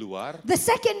itu di luar. The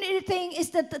second thing is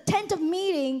that the tent of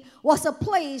meeting was a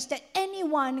place that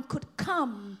anyone could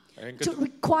come to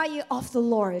require of the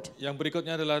Lord. Yang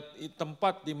berikutnya adalah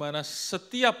tempat di mana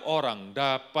setiap orang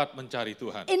dapat mencari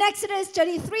Tuhan. In Exodus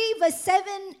 33 verse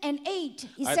 7 and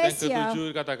 8, it Ayat says yang here,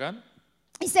 ke-7 katakan,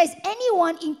 it says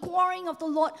anyone inquiring of the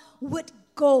Lord would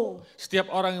go.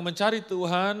 setiap orang yang mencari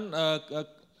Tuhan,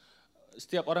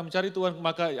 setiap orang mencari Tuhan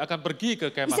maka akan pergi ke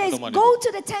It kemah says pertemuan go itu. to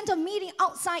the tent of meeting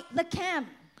outside the camp.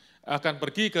 Akan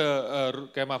pergi ke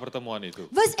kemah pertemuan itu.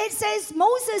 Verse 8 says,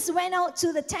 Moses went out to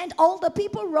the tent, all the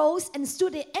people rose and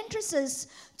stood at entrances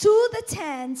to the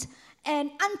tent,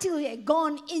 and until he had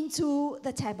gone into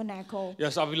the tabernacle. Ya,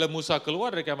 apabila Musa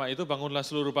keluar dari kemah itu, bangunlah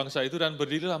seluruh bangsa itu dan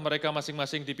berdirilah mereka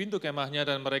masing-masing di pintu kemahnya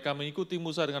dan mereka mengikuti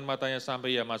Musa dengan matanya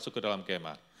sampai ia masuk ke dalam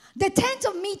kemah. The tent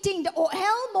of meeting, the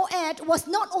Ohel Moed, was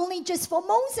not only just for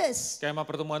Moses. Kemah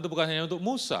pertemuan itu bukan hanya untuk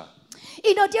Musa.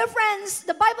 You know, dear friends,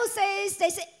 the Bible says,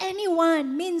 they say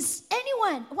anyone means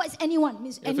anyone. What is anyone?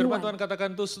 Means Ya, firman Tuhan anyone. katakan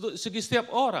itu segi setiap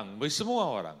orang, bagi semua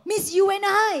orang. Means you and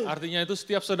I. Artinya itu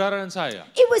setiap saudara dan saya.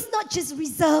 It was not just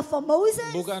reserved for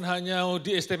Moses. Bukan hanya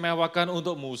diistimewakan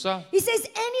untuk Musa. He says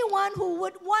anyone who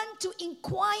would want to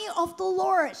inquire of the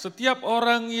Lord. Setiap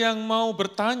orang yang mau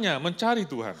bertanya, mencari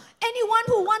Tuhan. Anyone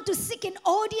who want to seek an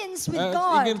audience with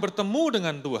Ingin God. bertemu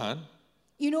dengan Tuhan.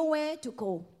 You know where to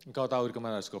go. Engkau tahu di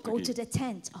kemana harus kau Go to pergi. the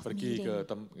tent of Pergi meeting.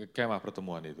 ke kemah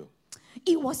pertemuan itu.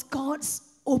 It was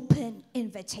God's open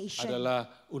invitation. Adalah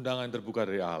undangan terbuka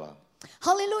dari Allah.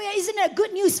 Hallelujah. Isn't that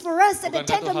good news for us that the Bukankah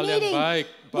tent itu of hal yang meeting baik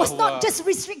was bahwa not just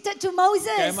restricted to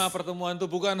Moses, Kemah pertemuan itu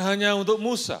bukan hanya untuk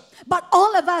Musa. but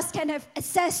all of us can have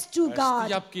access to God.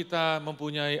 Setiap kita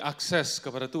mempunyai akses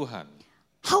kepada Tuhan.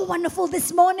 How wonderful this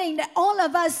morning that all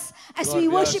of us, as we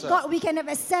Luar worship biasa. God, we can have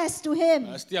access to Him.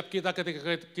 Setiap kita ketika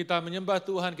kita menyembah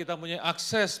Tuhan, kita punya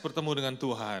akses bertemu dengan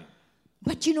Tuhan.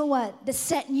 But you know what? The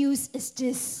sad news is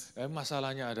this.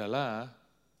 Masalahnya adalah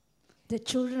The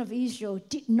children of Israel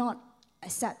did not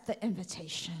accept the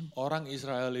invitation. orang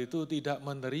Israel itu tidak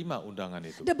menerima undangan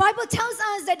itu. The Bible tells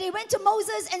us that they went to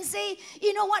Moses and say,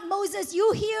 you know what, Moses, you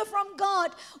hear from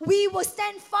God. We will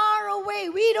stand far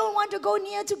away. We don't want to go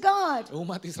near to God.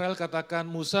 Umat Israel katakan,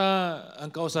 Musa,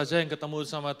 engkau saja yang ketemu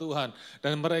sama Tuhan.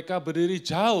 Dan mereka berdiri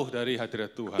jauh dari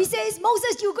hadirat Tuhan. He says,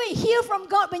 Moses, you go and hear from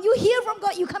God. When you hear from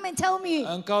God, you come and tell me.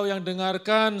 Engkau yang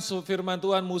dengarkan firman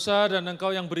Tuhan Musa dan engkau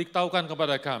yang beritahukan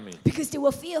kepada kami. Because they were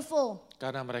fearful.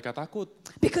 Karena mereka takut.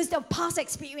 Because of past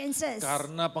experiences.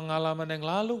 Karena pengalaman yang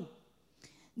lalu.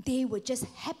 They were just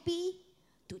happy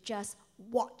to just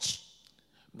watch.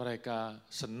 Mereka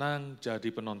senang jadi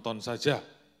penonton saja.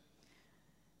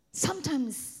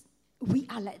 Sometimes we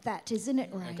are like that, isn't it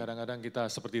right? Kadang-kadang kita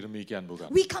seperti demikian, bukan?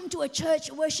 We come to a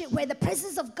church worship where the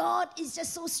presence of God is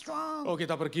just so strong. Oh,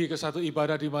 kita pergi ke satu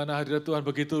ibadah di mana hadirat Tuhan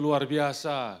begitu luar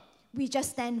biasa. We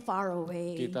just stand far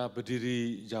away. Kita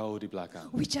berdiri jauh di belakang.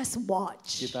 We just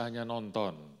watch. Kita hanya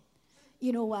nonton.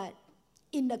 You know what?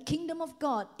 In the kingdom of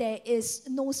God, there is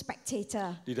no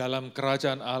spectator. Di dalam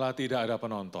kerajaan Allah tidak ada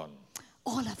penonton.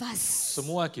 All of us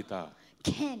Semua kita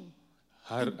can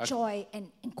enjoy and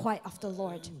inquire of the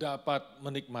Lord. dapat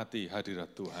menikmati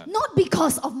hadirat Tuhan. Not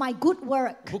because of my good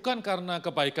work. Bukan karena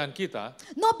kebaikan kita,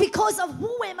 Not because of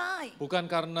who am I. bukan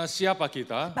karena siapa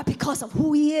kita, But because of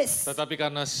who He is. tetapi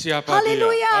karena siapa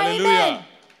Hallelujah. Dia. Amen.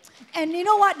 And you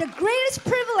know what? The greatest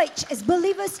privilege as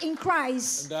believers in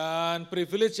Christ, Dan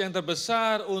privilege yang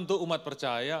terbesar untuk umat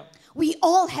percaya, we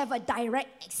all have a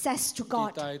direct access to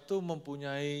God. kita itu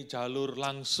mempunyai jalur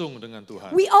langsung dengan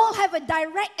Tuhan. We all have a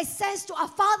direct access to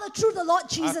our Father through the Lord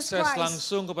Jesus Akses Christ.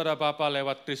 langsung kepada Bapa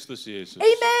lewat Kristus Yesus.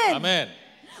 Amen. Amin.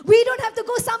 We don't have to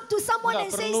go to someone Enggak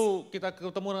and say, perlu kita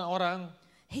ketemu dengan orang.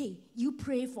 hey, you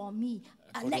pray for me.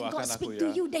 Kau Let doakan God aku speak ya. to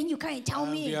you, then you can tell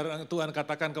me. Biar Tuhan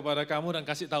katakan kepada kamu dan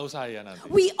kasih tahu saya nanti.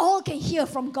 We all can hear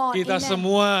from God. Kita Amen.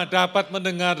 semua dapat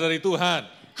mendengar dari Tuhan.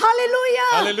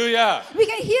 Hallelujah. Haleluya. We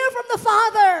can hear from the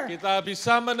Father Kita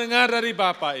bisa mendengar dari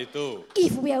Bapa itu.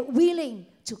 if we are willing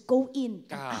to go in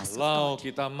and ask of Kalau God.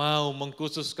 kita mau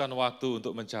mengkhususkan waktu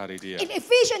untuk mencari Dia. In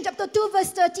Ephesians chapter 2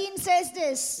 verse 13 says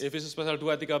this. Efesus pasal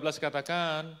 2:13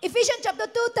 katakan, Ephesians chapter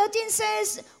 2:13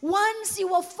 says, once you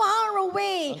were far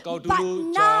away, engkau but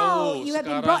dulu now jauh, you have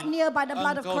been brought sekarang near by the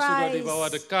blood of engkau sudah dibawa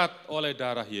Christ. dekat oleh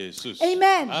darah Yesus.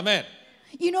 Amen. Amin.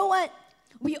 You know what?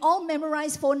 We all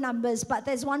memorize phone numbers, but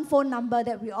there's one phone number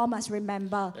that we all must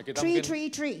remember. Ya, kita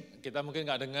 333. Kita mungkin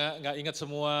nggak ingat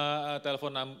semua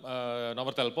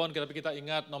nomor telepon, tapi kita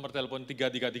ingat nomor telepon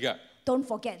 333. Don't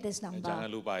forget this Jangan number.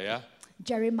 lupa ya,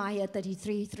 Jeremiah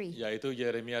 33:3. yaitu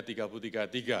Yeremia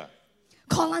 33:3.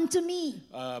 Call unto me,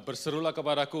 Berserulah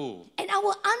kepadaku, and I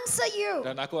will answer you.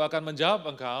 dan aku akan menjawab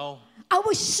engkau. I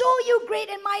will show you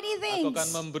great and mighty Aku akan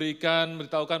things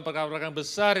memberitahukan perkara-perkara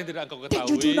besar yang tidak engkau that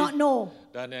you do ketahui not know.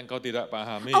 dan yang engkau tidak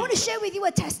pahami. I want to share with you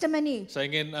a testimony. Saya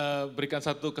ingin berikan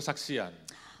satu kesaksian.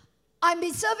 I've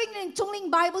been serving in Tungling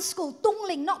Bible School.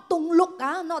 Tungling, not Tungluk,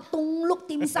 not Tungluk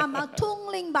Tim Sam,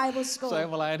 Tungling Bible School. Saya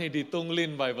melayani di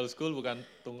Tunglin Bible School, bukan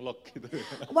Tunglok gitu.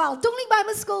 Wow, Tungling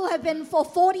Bible School have been for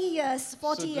 40 years.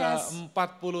 40 Sudah years.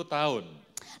 40 tahun.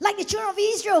 Like the children of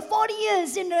Israel, 40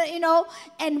 years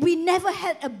and we never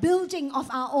had a building of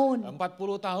our own. 40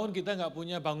 tahun kita nggak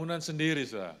punya bangunan sendiri,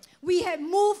 saudara. We had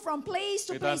moved from place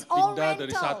to Kita place, all pindah dari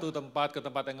rental. satu tempat ke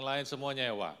tempat yang lain, semua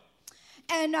nyewa.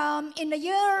 And in the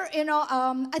year,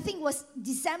 I think it was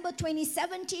December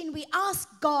 2017, we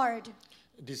asked God.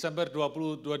 Desember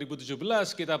 2017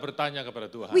 kita bertanya kepada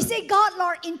Tuhan. We say, God,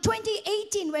 Lord, in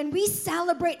 2018, when we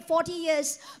celebrate 40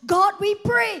 years, God, we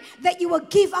pray that you will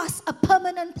give us a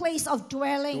permanent place of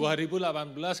dwelling.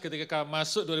 2018 ketika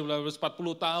masuk 2018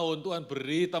 40 tahun, Tuhan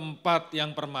beri tempat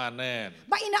yang permanen.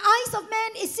 But in the eyes of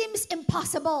man, it seems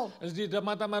impossible. Di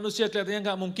mata manusia kelihatannya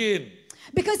nggak mungkin.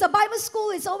 Because the Bible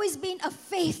school has always been a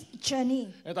faith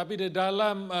journey. Tapi di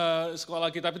dalam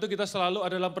sekolah kitab itu kita selalu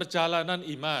ada dalam perjalanan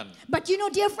iman. But you know,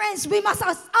 dear friends, we must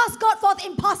ask God for the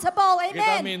impossible.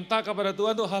 Kita Amen. minta kepada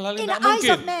Tuhan untuk hal-hal In the yang tidak eyes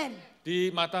mungkin. of man,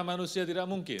 Di mata manusia tidak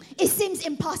mungkin. it seems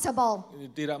impossible.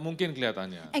 Tidak mungkin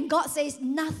kelihatannya. And God says,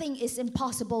 nothing is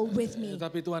impossible with me.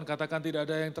 Tapi Tuhan katakan tidak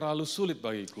ada yang terlalu sulit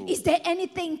bagiku. Is there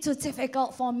anything too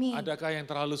difficult for me? Adakah yang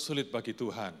terlalu sulit bagi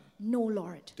Tuhan? No,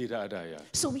 Lord. Tidak ada ya.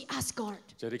 So we ask God.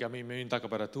 Jadi kami meminta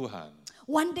kepada Tuhan.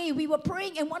 One day we were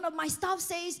praying and one of my staff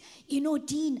says, you know,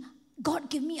 Dean, God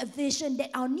give me a vision that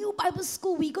our new Bible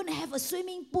school, we're going to have a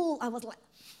swimming pool. I was like,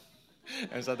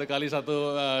 Satu kali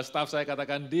staf saya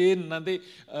katakan, Din, nanti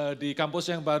di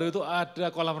kampus yang baru itu ada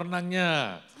kolam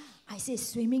renangnya. I say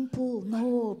swimming pool.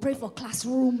 No, pray for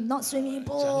classroom, not swimming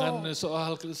pool. Jangan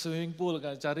soal swimming pool,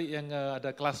 cari yang ada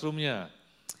classroomnya.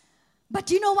 But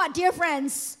you know what, dear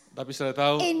friends? Tapi saya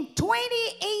tahu, In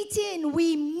 2018,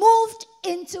 we moved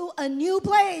into a new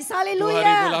place.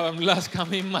 Hallelujah. 2018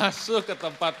 kami masuk ke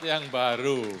tempat yang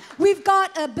baru. We've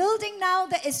got a building now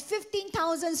that is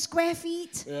 15,000 square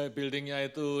feet.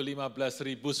 Buildingnya itu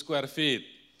 15.000 square feet.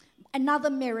 Another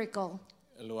miracle.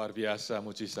 Luar biasa,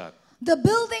 mujizat. The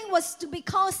building was to be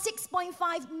cost 6.5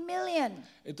 million.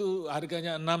 Itu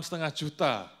harganya 6,5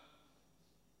 juta.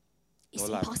 It's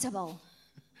Dolar. impossible.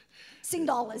 Sing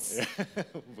dollars.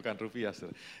 Bukan rupiah,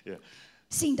 ya.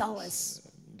 Sing dollars.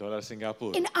 Dolar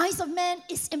Singapura. In the eyes of man,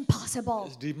 it's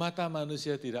impossible. Di mata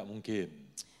manusia tidak mungkin.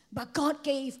 But God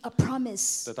gave a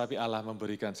promise. Tetapi Allah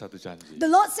memberikan satu janji. The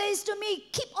Lord says to me,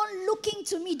 keep on looking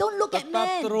to me. Don't look at Tetap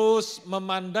man. terus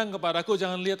memandang kepadaku,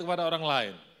 jangan lihat kepada orang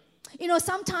lain. You know,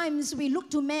 sometimes we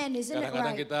look to man, isn't it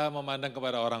Kadang-kadang right? kita memandang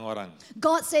kepada orang-orang.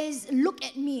 God says, look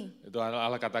at me. Itu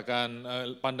Allah katakan,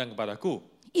 pandang kepadaku.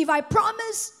 If I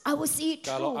promise, I will see it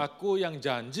Kalau true. aku yang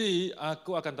janji,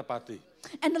 aku akan tepati.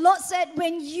 And the Lord said,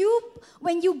 when you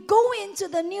go into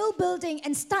the new building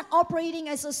and start operating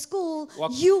as a school,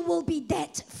 you will be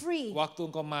debt free.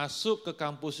 Waktu engkau masuk ke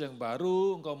kampus yang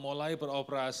baru, engkau mulai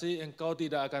beroperasi, engkau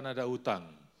tidak akan ada utang.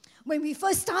 When we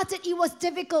first started, it was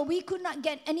difficult. We could not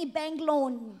get any bank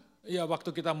loan. Ya, waktu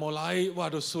kita mulai,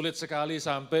 waduh sulit sekali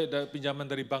sampai pinjaman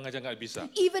dari bank aja nggak bisa.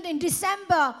 Even in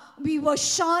December, we were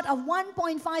short of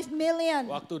 1.5 million.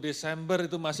 Waktu Desember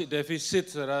itu masih defisit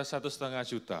 1,5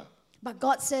 juta. But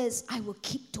God says, I will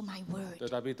keep to my word.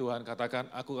 Tetapi Tuhan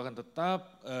katakan, aku akan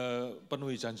tetap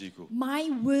penuhi janjiku. My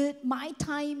word, my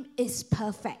time is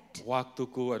perfect.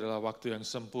 Waktuku adalah waktu yang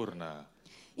sempurna.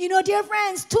 You know, dear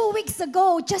friends, 2 weeks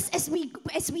ago, just as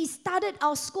we started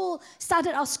our school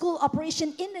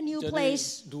operation in the new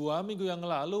place, Jadi 2 minggu yang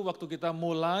lalu waktu kita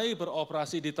mulai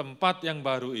beroperasi di tempat yang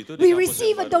baru itu, we di kampus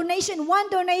received a yang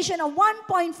baru, donation of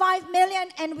 1.5 million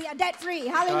and we are debt free. kami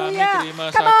Hallelujah. terima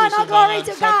Come on, all glory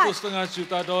to God. $1,5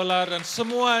 juta dan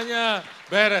semuanya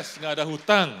beres, nggak ada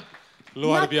hutang.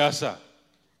 Luar Not- biasa,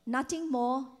 Nothing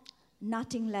more,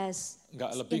 nothing less.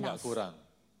 nggak is lebih nggak enough. kurang,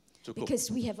 cukup. Because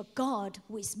we have a God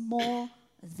who is more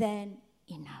than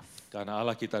enough. Karena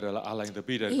Allah kita adalah Allah yang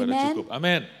lebih daripada Amen. cukup.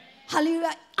 Amin.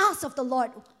 Hallelujah. Ask of the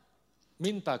Lord.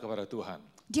 Minta kepada Tuhan.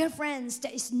 Dear friends,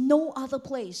 there is no other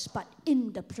place but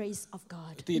in the praise of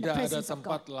God. In the Tidak ada presence of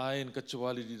God. tempat lain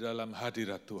kecuali di dalam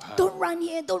hadirat Tuhan. Don't run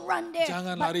here, don't run there.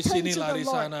 Jangan but lari turn sini, to the lari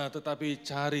Lord. sana, tetapi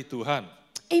cari Tuhan.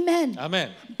 Amen.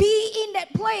 Amin. Be in that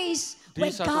place Di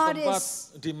where satu God tempat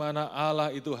is. di mana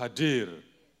Allah itu hadir.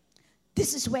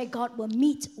 This is where God will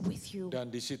meet with you.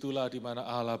 Dan disitulah di mana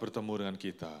Allah bertemu dengan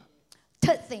kita.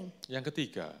 Third thing, Yang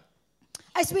ketiga,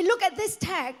 as we look at this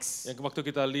text, yang waktu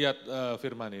kita lihat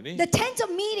firman ini, the tent of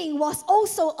meeting was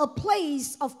also a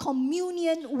place of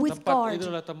communion with tempat itu God.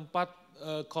 adalah tempat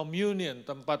communion,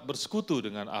 tempat bersekutu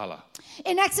dengan Allah.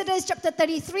 In Exodus chapter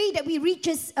 33 that we read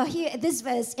just here at this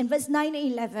verse, in verse 9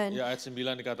 and 11, Ya, ayat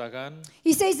 9 dikatakan,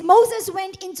 he says, Moses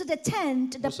went into the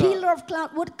tent, the Musa. pillar of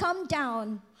cloud would come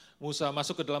down Musa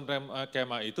masuk ke dalam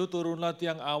kemah itu, turunlah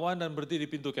tiang awan dan berdiri di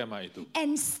pintu kemah itu.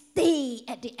 and stay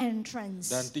at the entrance.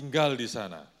 Dan tinggal di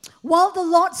sana. While the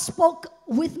Lord spoke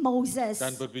with Moses.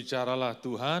 Dan berbicaralah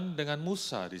Tuhan dengan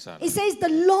Musa di sana. It says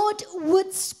the Lord would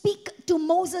speak to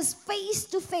Moses face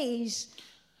to face.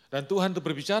 Dan Tuhan itu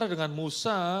berbicara dengan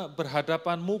Musa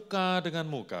berhadapan muka dengan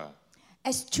muka.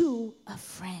 As to a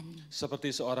friend. Seperti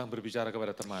seorang berbicara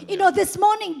kepada temannya. You know, this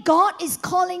morning God is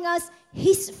calling us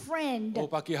His friend. Oh,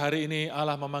 pagi hari ini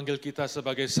Allah memanggil kita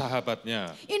sebagai sahabatnya.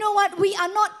 You know what? We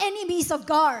are not enemies of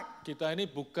God. Kita ini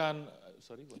bukan,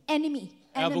 Enemy.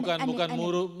 bukan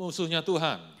musuhnya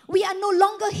Tuhan. We are no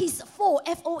longer His foe.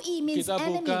 F-O-E means Kita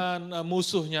enemy. bukan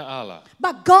musuhnya Allah.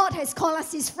 But God has called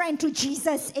us His friend through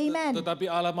Jesus. Amen.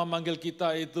 Tetapi Allah memanggil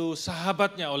kita itu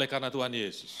sahabatnya oleh karena Tuhan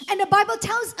Yesus. And the Bible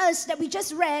tells us that we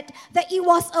just read that it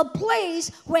was a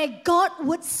place where God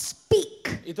would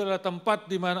speak. Itu adalah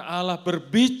tempat di mana Allah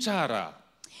berbicara.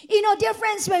 You know, dear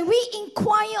friends, when we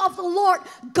inquire of the Lord,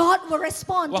 God will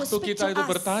respond to Waktu speak kita to itu us.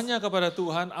 bertanya kepada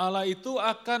Tuhan, Allah itu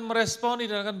akan meresponi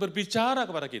dan akan berbicara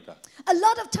kepada kita. A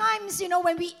lot of times, you know,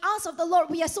 when we ask of the Lord,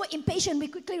 we are so impatient, we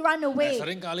quickly run away.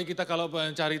 Sering kali kita kalau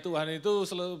mencari Tuhan itu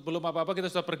belum apa-apa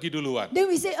kita sudah pergi duluan. Then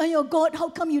we say, oh God,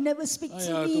 how come you never speak to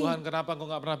Ya me? Tuhan, kenapa engkau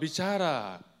nggak pernah bicara?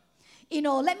 You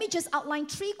know, let me just outline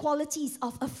 3 qualities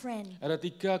of a friend. Ada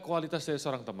 3 kualitas dari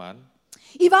seorang teman.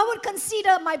 If I would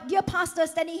consider my dear pastor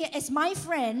standing here as my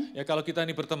friend, Ya kalau kita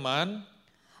ini berteman,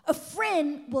 a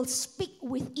friend will speak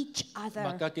with each other.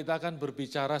 maka kita akan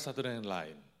berbicara satu dengan yang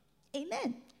lain. Amen.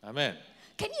 Amin.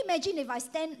 Can you imagine if I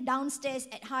stand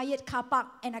downstairs at Hyatt car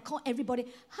park and I call everybody,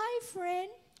 hi friend,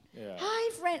 Ya. hi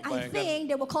friend. I Bayangkan. think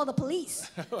they will call the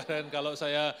police. Dan kalau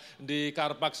saya di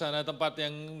Karpak sana tempat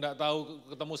yang nggak tahu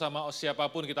ketemu sama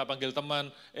siapapun kita panggil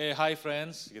teman, hi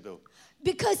friends gitu.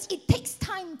 Because it takes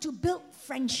time to build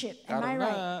friendship. Am I Karena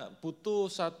right? butuh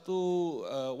satu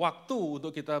waktu untuk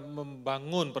kita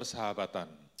membangun persahabatan.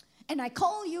 And I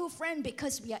call you friend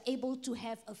because we are able to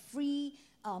have a free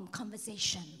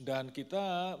conversation. Dan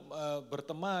kita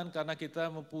berteman karena kita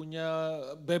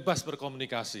mempunyai bebas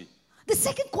berkomunikasi. The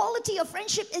second quality of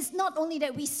friendship is not only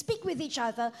that we speak with each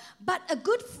other, but a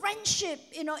good friendship,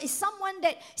 you know, is someone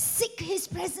that seek His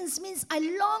presence. Means I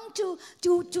long to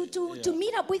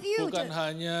meet up with you. Bukan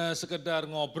hanya sekedar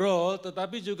ngobrol,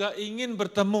 tetapi juga ingin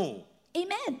bertemu.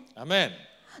 Amen. Amin.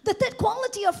 The third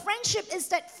quality of friendship is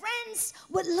that friends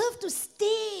would love to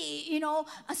stay, you know,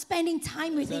 spending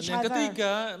time with Dan each yang other.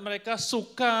 ketiga, mereka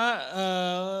suka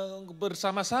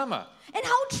bersama-sama. And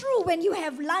how true when you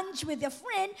have lunch with your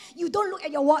friend, you don't look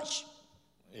at your watch.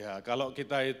 Ya, kalau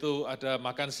kita itu ada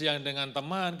makan siang dengan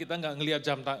teman, kita nggak ngelihat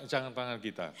jam tangan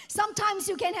kita. Sometimes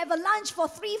you can have a lunch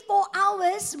for 3-4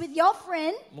 hours with your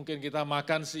friend, Mungkin kita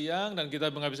makan siang dan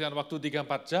kita menghabiskan waktu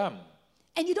 3-4 jam.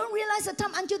 and you don't realize the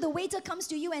time until the waiter comes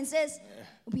to you and says,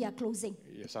 we are closing.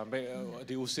 Ya, sampai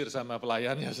diusir sama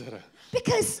pelayannya, saudara.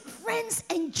 Because friends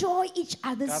enjoy each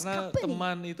other's Karena company.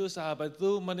 teman itu, sahabat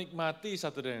itu menikmati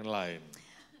satu dengan yang lain.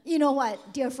 You know what,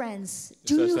 dear friends?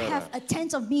 Do you Saudara. have a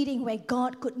tent of meeting where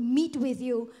God could meet with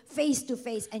you face to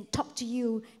face and talk to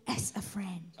you as a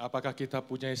friend? Apakah kita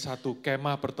punya satu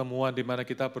kemah pertemuan di mana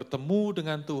kita bertemu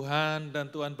dengan Tuhan dan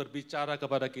Tuhan berbicara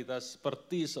kepada kita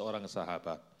seperti seorang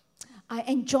sahabat? I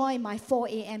enjoy my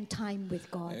 4 a.m. time with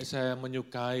God. Saya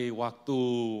menyukai waktu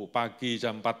pagi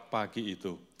jam 4 pagi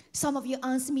itu. Some of you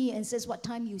ask me and says, what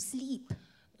time you sleep?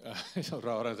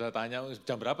 Orang-orang saya tanya,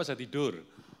 jam berapa saya tidur?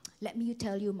 Let me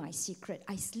tell you my secret.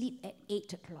 I sleep at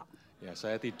 8 o'clock. Ya,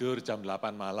 saya tidur jam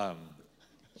 8 malam.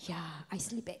 Yeah, I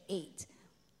sleep at 8.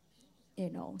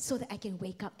 So that I can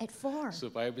wake up at 4.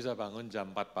 Supaya bisa bangun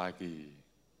jam 4 pagi.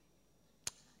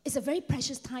 It's a very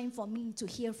precious time for me to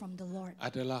hear from the Lord.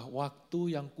 Adalah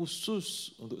waktu yang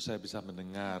khusus untuk saya bisa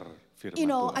mendengar firman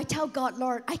I Tuhan. tell God,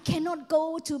 Lord, I cannot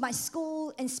go to my school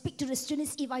and speak to the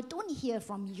students if I don't hear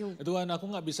from you. Tuhan, aku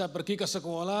nggak bisa pergi ke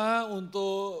sekolah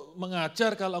untuk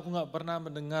mengajar kalau aku nggak pernah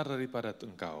mendengar daripada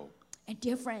Engkau. And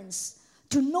dear friends,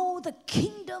 to know the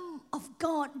kingdom of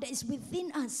God that is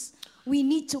within us, we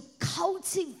need to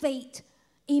cultivate,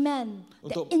 amen,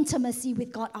 the intimacy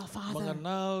with God our Father.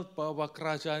 Mengenal bahwa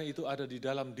kerajaan itu ada di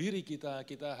dalam diri kita,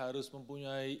 kita harus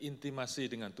mempunyai intimasi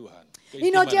dengan Tuhan.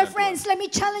 Dear friends, let me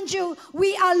challenge you.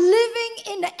 We are living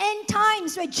in the end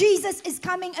times where Jesus is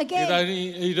coming again. Kita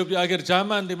ini hidup di akhir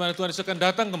zaman di mana Tuhan akan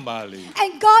datang kembali.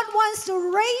 And God wants to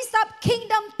raise up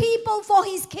kingdom people for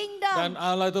His kingdom. Dan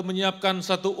Allah itu menyiapkan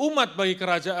satu umat bagi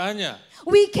kerajaannya.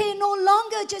 We can no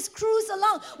longer just cruise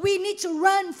along. We need to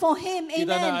run for Him.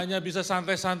 Kita tidak Amen. hanya bisa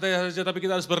santai-santai saja, tapi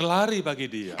kita harus berlari bagi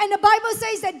Dia. And the Bible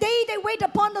says that they that wait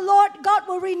upon the Lord, God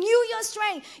will renew your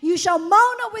strength. You shall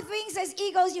mount up with wings as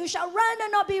eagles. You shall run and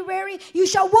not be weary. You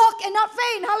shall walk and not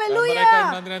faint. Dan Hallelujah.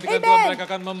 mereka nanti-nantikan Tuhan, Amen. mereka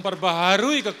akan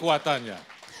memperbaharui kekuatannya.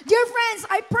 Dear friends,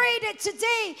 I pray that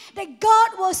today that God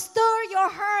will stir your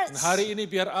hearts. Hari ini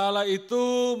biar Allah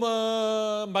itu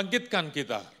membangkitkan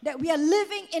kita. That we are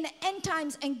living in the end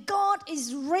times and God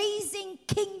is raising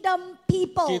kingdom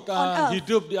people on Kita earth.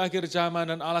 hidup di akhir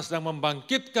zaman dan Allah sedang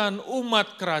membangkitkan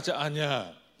umat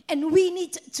kerajaannya. And we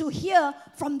need to hear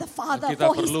from the Father Kita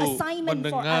for His perlu assignment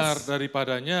for mendengar us.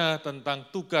 daripadanya tentang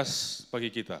tugas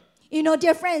bagi kita.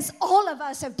 Dear friends, all of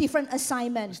us have different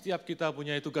assignments. Setiap kita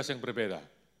punya tugas yang berbeda.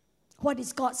 What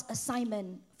is God's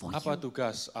assignment for Apa you?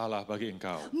 tugas Allah bagi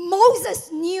engkau?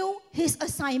 Moses knew his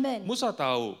assignment. Musa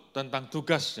tahu tentang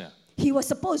tugasnya. He was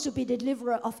supposed to be the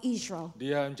deliverer of Israel.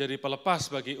 Dia menjadi pelepas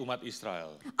bagi umat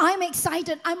Israel. I'm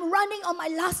excited. I'm running on my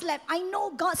last lap. I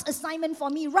know God's assignment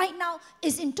for me right now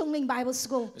is in Tungling Bible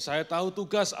School. Saya tahu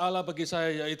tugas Allah bagi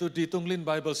saya yaitu di Tunglin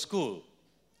Bible School.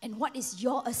 And what is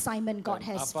your assignment God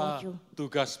Dan has for apa you?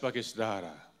 tugas bagi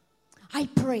saudara? I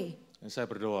pray Dan saya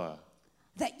berdoa,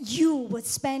 that you would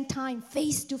spend time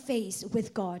face to face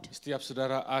with God. setiap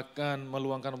saudara akan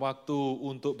meluangkan waktu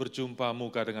untuk berjumpa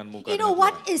muka dengan muka.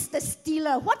 What is the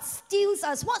stealer? What steals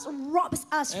us? What robs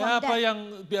us from Apa that? yang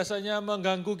biasanya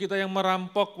mengganggu kita, yang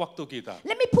merampok waktu kita?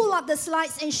 Let me pull up the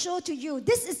slides and show to you.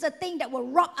 This is the thing that will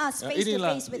rob us face to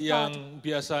Inilah face with yang God.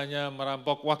 biasanya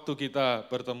merampok waktu kita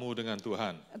bertemu dengan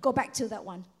Tuhan. Go back to that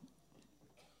one.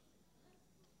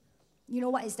 You know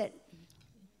what is that?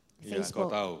 Iya, kau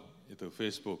tahu. Itu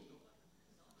Facebook,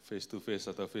 face to face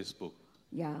atau Facebook.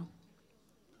 Yeah.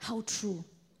 How true.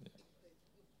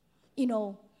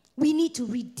 We need to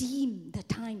redeem the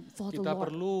time for the Kita Lord.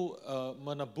 perlu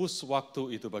menebus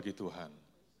waktu itu bagi Tuhan.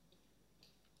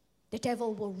 The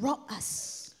devil will rob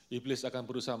us Iblis akan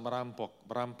berusaha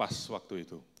merampas waktu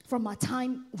itu. from our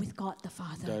time with God the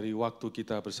Father. Dari waktu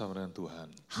kita bersama dengan Tuhan.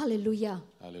 Hallelujah.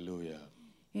 Haleluya.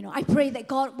 I pray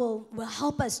that God will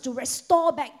help us to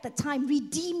restore back the time,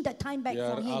 redeem the time back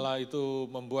Biar from Him. Allah itu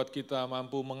membuat kita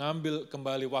mampu mengambil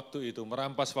kembali waktu itu,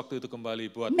 merampas waktu itu kembali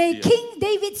buat May Dia. King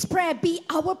David's prayer be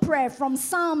our prayer from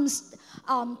Psalms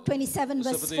 27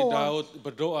 verse Seperti 4. Daud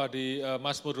berdoa di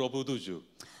Mazmur 27.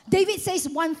 David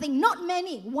says one thing, not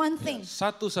many, one thing.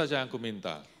 Satu saja yang aku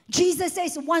minta. Jesus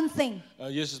says one thing.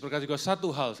 Yesus berkata juga satu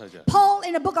hal saja. Paul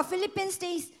in the book of Philippians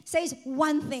says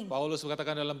one thing. Paulus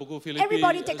berkatakan dalam buku Filipi,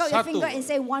 Everybody take out your satu, finger and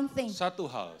say one thing.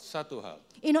 satu hal.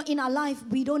 In our life,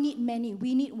 we don't need many.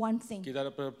 We need one thing.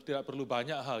 Kita tidak perlu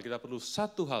banyak hal, kita perlu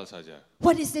satu hal saja.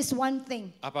 What is this one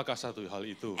thing? Apakah satu hal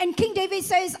itu? And King David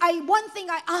says, one thing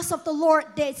I ask of the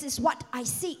Lord, this is what I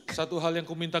seek. Satu hal yang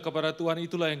kuminta kepada Tuhan,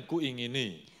 itulah yang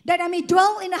kuingini. That I may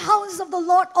dwell in the house of the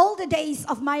Lord all the days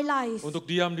of my life. Untuk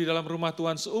diam di dalam rumah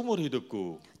Tuhan seumur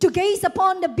hidupku. To gaze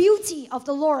upon the beauty of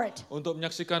the Lord. Untuk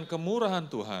menyaksikan kemurahan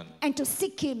Tuhan. And to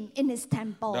seek Him in His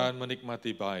temple. Dan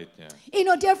menikmati baitnya.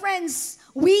 Dear friends,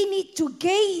 we need to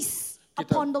gaze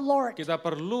upon the Lord. Kita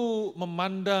perlu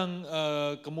memandang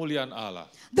kemuliaan Allah.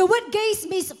 The word gaze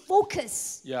means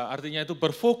focus. Ya, artinya itu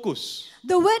berfokus.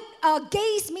 The word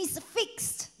gaze means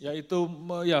fixed. Yaitu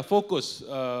fokus,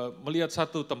 melihat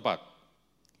satu tempat.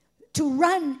 to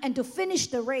run and to finish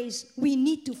the race, we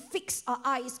need to fix our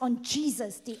eyes on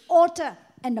Jesus, the author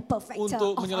and the perfecter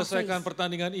Untuk of our menyelesaikan faith.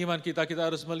 pertandingan iman kita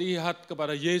harus melihat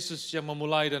kepada Yesus yang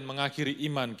memulai dan mengakhiri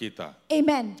iman kita.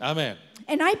 Amen. Amin.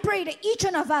 And I pray that each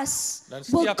one of us Dan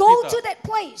will setiap go kita to that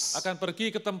place, Akan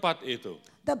pergi ke tempat itu.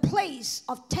 the place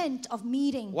of tent of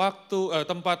meeting.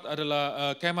 Tempat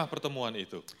adalah kemah pertemuan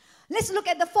itu. Let's look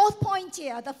at the fourth point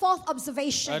here, the fourth Dan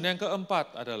observation. yang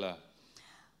keempat adalah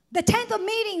The tent of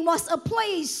meeting was a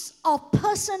place of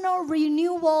personal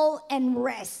renewal and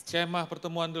rest. kemah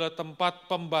pertemuan adalah tempat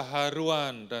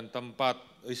pembaharuan dan tempat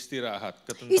istirahat,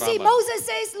 You see, ketentraman. Moses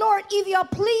says, Lord, if you are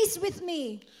pleased with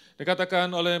me, Dikatakan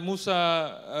oleh Musa,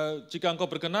 jika engkau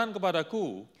berkenan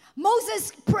kepadaku, Moses'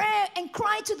 prayer and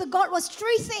cry to the God was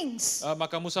three things.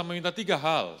 maka Musa meminta 3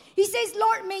 hal. He says,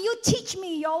 Lord, may you teach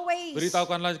me your ways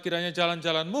Beritahukanlah kiranya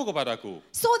jalan-jalanmu kepadaku.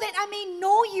 so that I may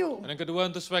know you Dan yang kedua,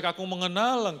 untuk supaya aku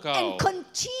mengenal and engkau.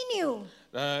 continue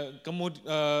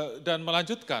Dan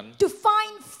melanjutkan. to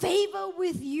find favor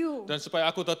with you. Dan supaya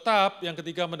aku tetap, yang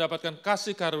ketiga, mendapatkan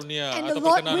kasih karunia And the atau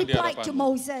Lord perkenanan di replied to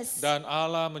hadapanmu. Moses, Dan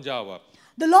Allah menjawab,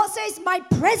 the Lord says, my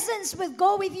presence will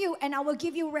go with you and I will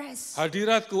give you rest.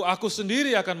 hadiratku, aku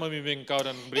sendiri akan membimbing engkau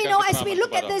dan You memberikan know, as we ketentraman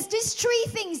look at kepadamu. these three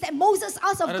things that Moses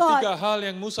asked of Ada 3 God, hal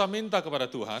yang Musa minta kepada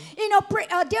Tuhan. you know,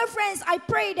 dear friends, I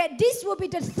pray that this will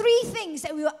be the three things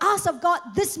that we will ask of God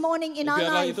this morning in our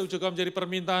Biarlah life. itu juga menjadi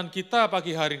permintaan kita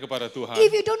pagi hari kepada Tuhan.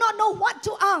 If you do not know what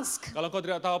to ask, Kalau kau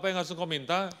tidak tahu apa yang harus kau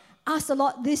minta, ask the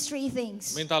Lord these three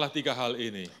things. mintalah 3 hal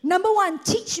ini. Number one,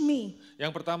 teach me.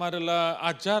 Yang pertama adalah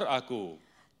ajar aku.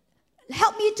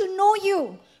 Help me to know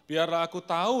you. Biarlah aku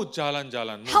tahu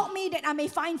jalan-jalanmu. Help me that I may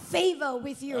find favor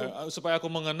with you. Supaya aku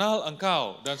mengenal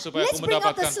engkau dan supaya Let's aku bring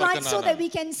up the mendapatkan slide so that perkenanan. we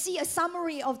can see a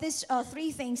summary of these three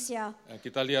things here.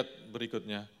 Kita lihat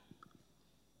berikutnya.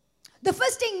 The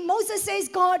first thing Moses says,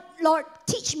 God, Lord,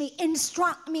 teach me,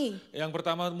 instruct me. Yang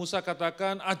pertama Musa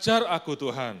katakan, ajar aku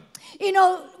Tuhan. You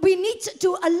know, we need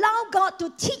to allow God to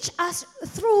teach us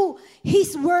through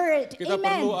His Word. Kita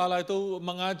perlu Amen. Allah itu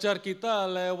mengajar kita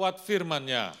lewat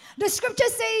firman-Nya. The scripture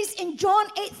says in John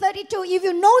 8:32, if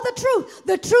you know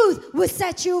the truth will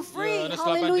set you free. Yohanes 8:30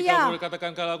 Hallelujah.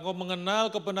 katakan, kalau engkau mengenal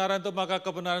kebenaran itu, maka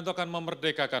kebenaran itu akan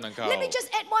memerdekakan engkau. Let me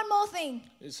just add one more thing.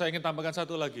 Saya ingin tambahkan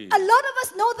satu lagi. A lot of us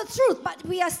know the truth, but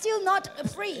we are still not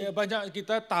free. Banyak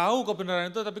kita tahu kebenaran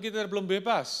itu, tapi kita belum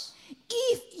bebas.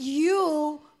 If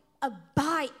you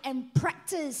abide and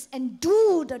practice and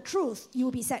do the truth, you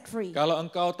will be set free. Kalau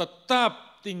engkau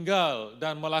tetap tinggal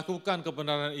dan melakukan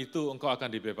kebenaran itu, engkau akan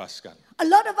dibebaskan. A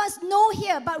lot of us know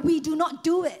here, but we do not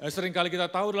do it. Seringkali kita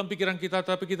tahu dalam pikiran kita,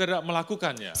 tapi kita tidak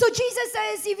melakukannya. So Jesus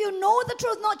says, if you know the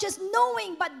truth, not just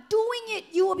knowing, but doing it,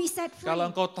 you will be set free. Kalau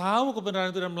engkau tahu kebenaran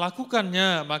itu dan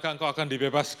melakukannya, maka engkau akan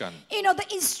dibebaskan. You know, the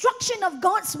instruction of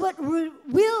God's word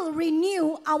will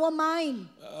renew our mind.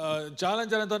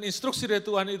 Jalan-jalan Tuhan, instruksi dari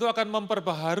Tuhan itu akan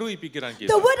memperbaharui pikiran kita.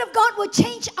 The word of God will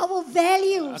change our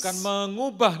values. Akan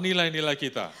mengubah nilai-nilai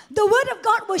kita. The word of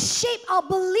God will shape our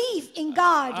belief in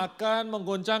God. Akan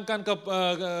menggoncangkan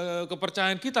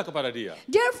kepercayaan kita kepada Dia.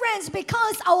 Dear friends,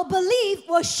 because our belief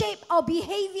will shape our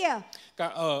behavior.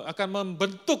 Akan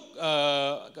membentuk,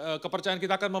 kepercayaan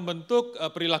kita akan membentuk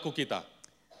perilaku kita.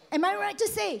 Am I right to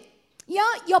say? Yeah,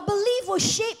 your belief will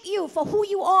shape you for who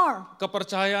you are.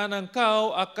 Kepercayaan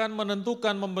engkau akan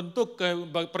menentukan, membentuk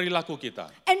perilaku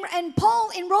kita. And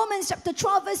Paul in Romans chapter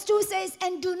 12 verse 2 says,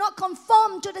 and do not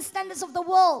conform to the standards of the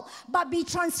world, but be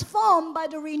transformed by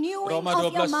the renewing Roma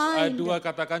of your 12 ayat mind. 2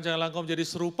 katakan, janganlah engkau menjadi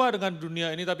serupa dengan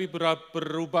dunia ini, tapi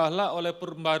berubahlah oleh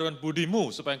pembaruan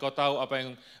budimu, supaya engkau tahu apa yang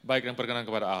baik dan berkenan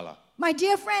kepada Allah. My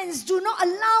dear friends, do not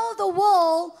allow the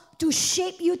world to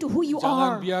shape you to who you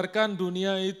Jangan are. biarkan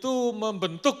dunia itu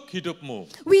membentuk hidupmu.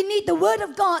 We need the word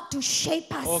of God to shape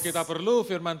us. Oh, kita perlu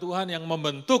firman Tuhan yang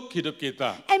membentuk hidup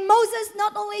kita. And Moses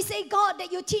not only say, God,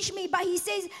 that you teach me, but he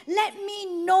says, let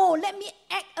me know, let me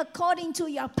act according to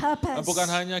your purpose. Bukan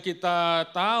hanya kita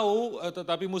tahu,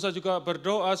 tetapi Musa juga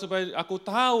berdoa supaya aku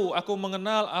tahu, aku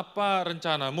mengenal apa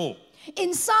rencanamu.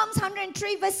 In Psalms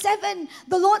 103 verse 7,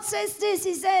 the Lord says this,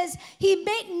 he says, he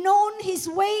made known his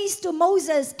ways to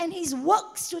Moses and his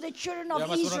works to the children of Ya,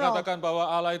 Mas Purna Israel. katakan bahwa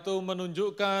Allah itu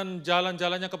menunjukkan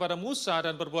jalan-jalannya kepada Musa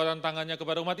dan perbuatan tangannya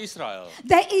kepada umat Israel.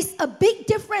 There is a big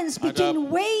difference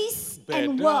between ways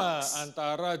and Beda works.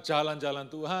 antara jalan-jalan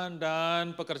Tuhan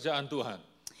dan pekerjaan Tuhan.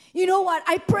 You know what?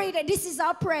 I pray that this is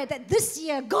our prayer, that this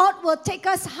year God will take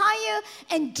us higher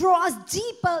and draw us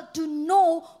deeper to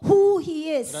know who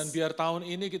He is. Dan biar tahun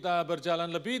ini kita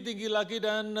berjalan lebih tinggi lagi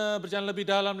dan berjalan lebih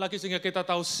dalam lagi sehingga kita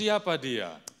tahu siapa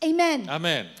Dia. Amen.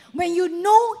 Amin. When you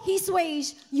know His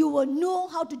ways, you will know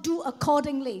how to do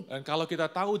accordingly. Dan kalau kita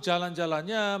tahu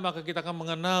jalan-jalannya, maka kita akan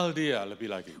mengenal Dia lebih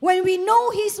lagi. When we know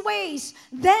His ways,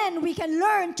 then we can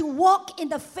learn to walk in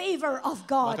the favor of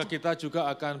Maka God. kita juga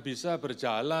akan bisa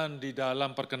berjalan di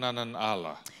dalam perkenanan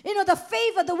Allah. You know,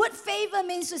 the word favor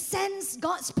means to sense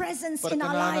God's presence in our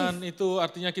Perkenanan life. itu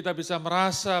artinya kita bisa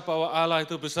merasa bahwa Allah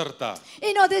itu beserta.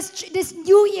 You know, this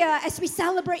new year, as we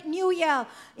celebrate New Year,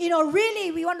 you know, really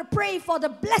we want to pray for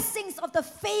the blessings of the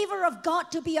favor of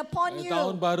God to be upon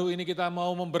Tahun you. baru ini kita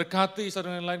mau memberkati, satu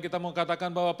dengan lain kita mau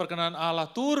katakan bahwa perkenanan Allah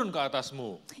turun ke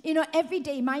atasmu. You know, every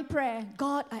day my prayer,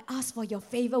 God, I ask for your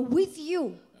favor with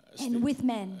you and with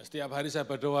men. Setiap hari saya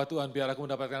berdoa, Tuhan biar aku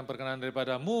mendapatkan perkenanan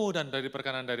daripadamu dan dari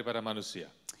perkenanan daripada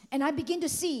manusia. And I begin to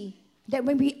see that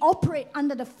when we operate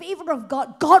under the favor of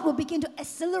God, God will begin to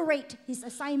accelerate His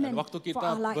assignment Dan waktu for kita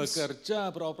our lives.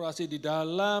 bekerja, beroperasi di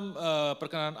dalam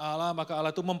perkenanan Allah, maka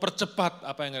Allah itu mempercepat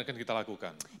apa yang akan kita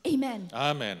lakukan. Amen.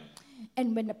 Amin.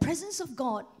 And when the presence of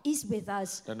God is with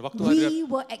us, Dan waktu we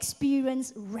will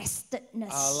experience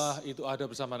restedness. Allah itu ada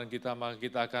bersama dengan kita, maka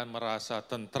kita akan merasa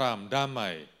tentram,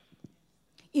 damai.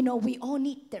 You know, we all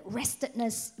need that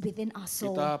restedness within our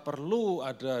soul. Kita perlu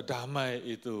ada damai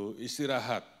itu,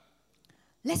 istirahat.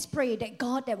 Let's pray that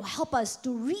God that will help us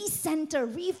to recenter,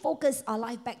 refocus our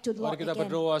life back to the Lord Mari kita again.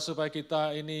 berdoa supaya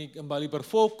kita ini kembali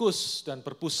berfokus dan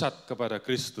berpusat kepada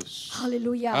Kristus.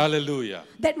 Hallelujah. Haleluya.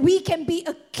 That we can be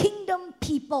a kingdom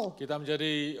people. Kita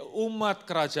menjadi umat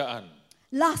kerajaan.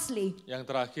 Lastly, Yang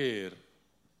terakhir,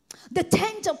 the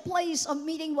tent of place of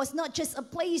meeting was not just a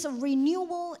place of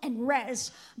renewal and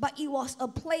rest, but it was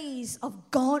a place of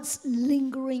God's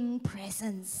lingering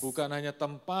presence. bukan hanya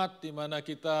tempat di mana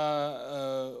kita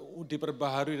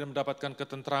diperbaharui dan mendapatkan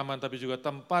ketentraman, tapi juga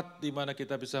tempat di mana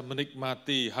kita bisa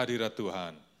menikmati hadirat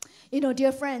Tuhan. You know,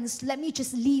 dear friends, let me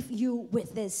just leave you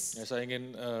with this. Ya, saya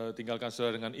ingin tinggalkan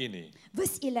saudara dengan ini.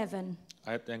 Verse 11.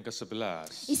 Ayat yang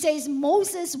ke-11. It says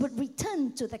Moses would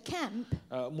return to the camp,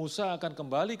 Musa akan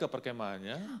kembali ke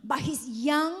perkemahannya, but his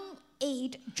young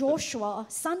aide Joshua,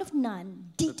 son of Nun,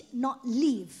 did not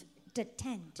leave the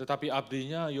tent. tetapi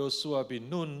abdinya Yosua bin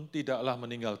Nun tidaklah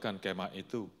meninggalkan kemah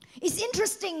itu. It's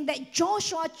interesting that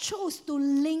Joshua chose to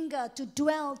linger, to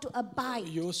dwell, to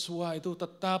abide, Yosua itu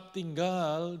tetap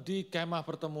tinggal di kemah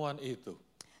pertemuan itu.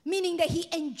 meaning that he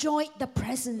enjoyed the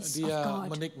presence of Dia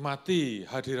God. menikmati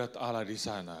hadirat Allah di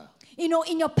sana. You know,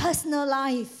 in your personal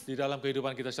life, Di dalam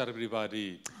kehidupan kita secara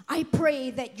pribadi, I pray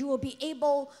that you will be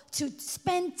able to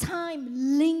spend time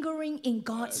lingering in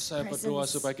God's saya berdoa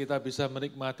presence. supaya kita bisa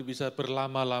menikmati, bisa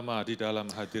berlama-lama di dalam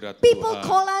hadirat People Tuhan.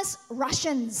 call us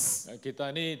Russians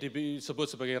Kita ini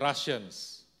disebut sebagai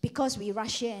Russians, because we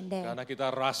rush here and there. karena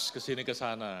kita rush ke sini ke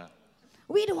sana.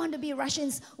 We don't want to be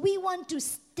Russians. We want to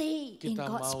stay in Kita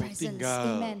God's mau presence.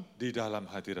 tinggal Amen. di dalam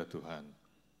hadirat Tuhan.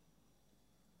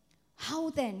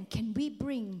 How then can we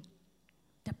bring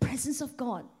the presence of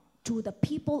God to the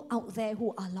people out there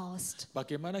who are lost?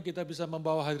 Bagaimana kita bisa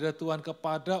membawa hadirat Tuhan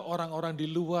kepada orang-orang di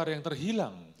luar yang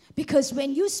terhilang? Because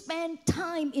when you spend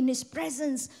time in His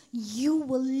presence, you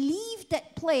will leave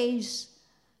that place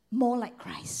more like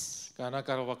Christ. Karena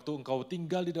kalau waktu engkau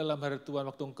tinggal di dalam hadirat Tuhan,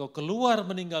 waktu engkau keluar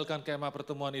meninggalkan kemah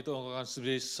pertemuan itu, engkau akan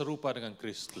serupa dengan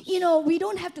Kristus. You know, we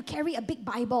don't have to carry a big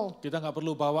Bible, Kita nggak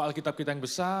perlu bawa Alkitab kita yang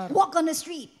besar, walk on the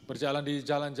street. berjalan di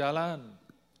jalan-jalan.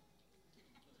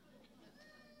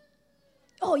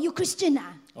 Oh, you Christian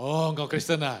ah? Oh, engkau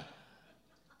Kristen ah.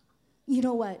 You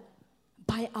know what?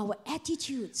 By our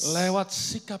attitudes, Lewat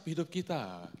sikap hidup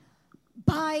kita,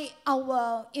 by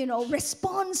our,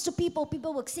 response to people,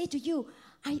 people will say to you,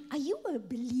 are you a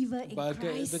believer in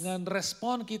Christ? dengan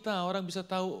respon kita, orang bisa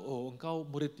tahu, oh engkau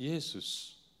murid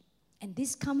Yesus. And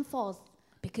this come forth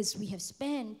because we have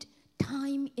spent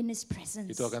time in His presence.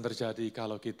 Itu akan terjadi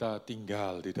kalau kita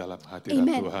tinggal di dalam hadirat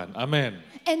Amen. Tuhan. Amin.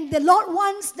 And the Lord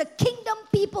wants the kingdom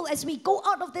people as we go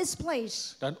out of this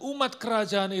place Dan umat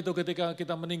kerajaan itu ketika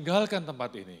kita meninggalkan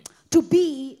tempat ini, to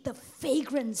be the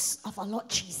fragrance of our Lord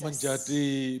Jesus.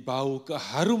 menjadi bau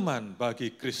keharuman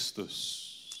bagi Kristus.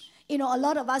 You know, a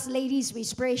lot of us ladies, we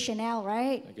spray Chanel,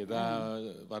 right? Kita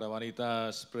para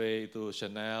wanita spray itu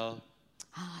Chanel,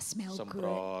 Smell good.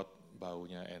 semprot,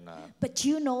 baunya enak. But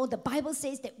you know, the Bible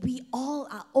says that we all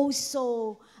are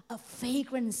also a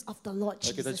fragrance of the Lord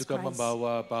Dan kita Jesus juga Christ.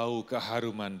 membawa bau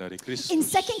keharuman dari Kristus. In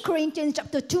 2 Corinthians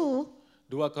chapter 2, 2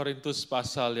 Korintus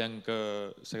pasal yang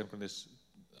ke 2 Korintus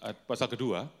pasal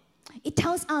kedua, It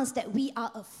tells us that we are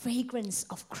a fragrance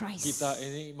of Christ. Kita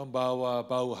ini membawa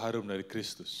bau harum dari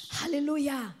Kristus.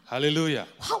 Hallelujah. Haleluya.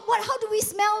 How do we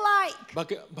smell like?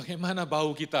 Bagaimana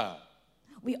bau kita?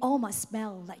 We all must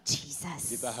smell like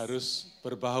Jesus. Kita harus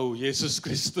berbau Yesus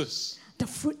Kristus. The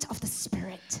fruit of the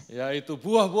Spirit. Yaitu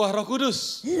buah-buah Roh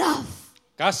Kudus. Love.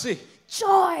 Kasih.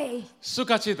 Joy.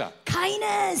 Sukacita.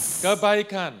 Kindness.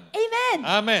 Kebaikan. Amen.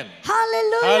 Amin.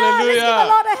 Hallelujah. Hallelujah. Let's give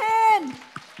the Lord a hand.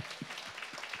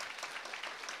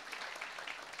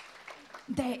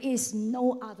 There is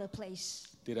no other place.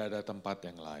 Tidak ada tempat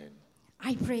yang lain.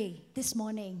 I pray this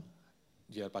morning,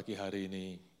 Biar pagi hari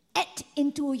ini add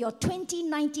into your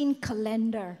 2019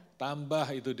 calendar tambah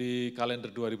itu di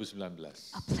kalender 2019.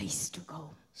 a place to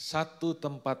go. Satu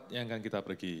tempat yang akan kita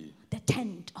pergi. The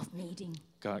tent of meeting.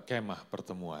 Kemah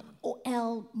pertemuan.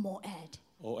 OL Moed.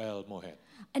 OL Mohed.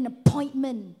 An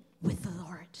appointment with the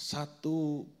Lord.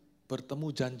 Satu bertemu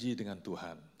janji dengan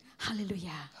Tuhan.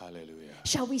 Hallelujah. Haleluya.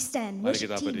 Shall we stand? Mari Worship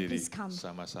kita team, berdiri please come.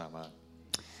 sama-sama.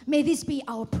 May this be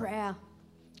our prayer.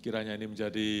 Kiranya ini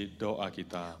menjadi doa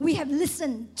kita. We have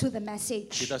listened to the message.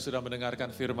 Kita sudah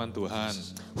mendengarkan firman Tuhan.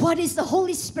 What is the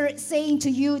Holy Spirit saying to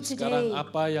you Sekarang today?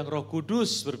 apa yang Roh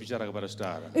Kudus berbicara kepada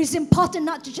saudara? It's important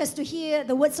not just to hear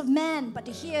the words of man, but to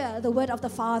hear the word of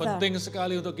the Father. Penting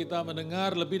sekali untuk kita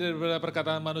mendengar lebih daripada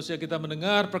perkataan manusia, kita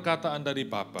mendengar perkataan dari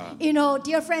Bapa. You know,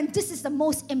 dear friend, this is the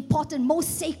most important,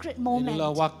 most sacred moment. Inilah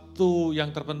waktu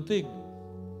yang terpenting.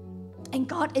 And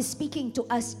God is speaking to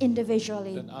us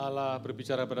individually. Dan Allah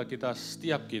berbicara pada kita,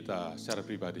 setiap kita secara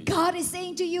pribadi. God is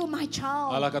saying to you, my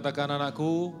child, Allah katakan,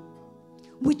 anakku,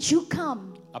 would you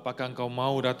come, apakah engkau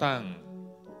mau datang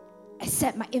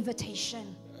accept my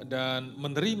invitation, dan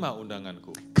menerima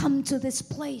undanganku? come to this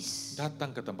place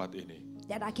Datang ke tempat ini,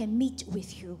 that I can meet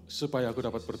with you. supaya aku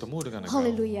dapat bertemu dengan engkau.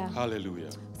 Hallelujah.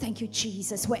 Haleluya. Thank you,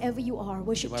 Jesus. Wherever you are,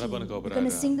 worship team. Dimanapun engkau We're going to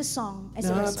berada. sing the song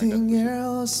as a Nothing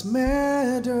else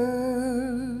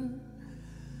matters.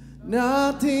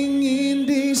 Nothing in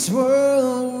this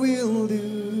world will do.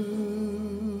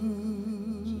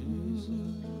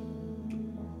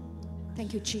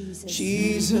 Thank you, Jesus.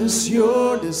 Jesus,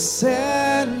 you're the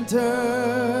center.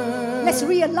 Let's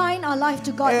realign our life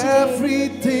to God today.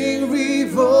 Everything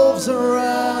revolves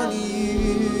around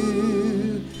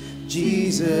you.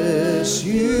 Jesus,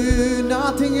 you,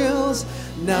 nothing else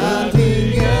matters.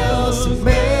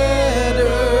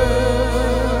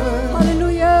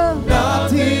 Hallelujah.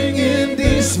 Nothing in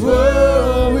this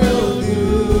world will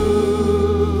do.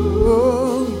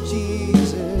 Oh,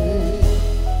 Jesus,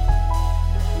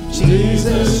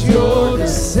 Jesus, you're the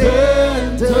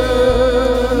center.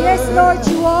 Yes, Lord,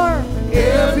 you are.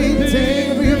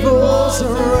 Everything revolves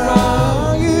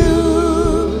around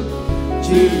you.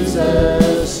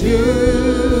 Jesus,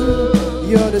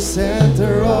 you're the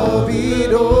center of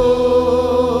it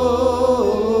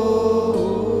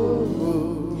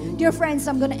all. Dear friends,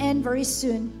 I'm going to end very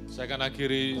soon. Saya akan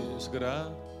akhiri segera.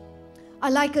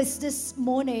 I'd like us this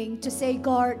morning to say,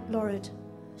 God, Lord,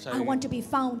 Saya I want to be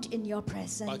found in your Pagi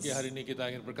presence. hari ini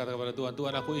kita ingin berkata kepada Tuhan,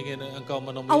 Tuhan, aku ingin engkau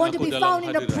menemui I want to aku be dalam found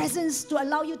in the hadirat, presence to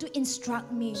allow you to instruct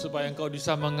me. supaya engkau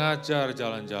bisa mengajar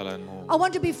jalan-jalanmu. I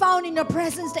want to be found in the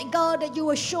presence that God, that you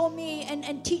will show me and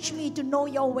teach me to know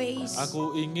your ways.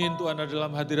 Aku ingin Tuhan ada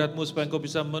dalam hadiratmu supaya engkau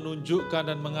bisa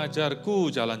menunjukkan dan mengajarku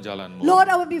jalan-jalanmu. Lord,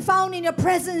 I will be found in your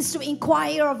presence to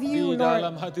inquire of you, Di Lord.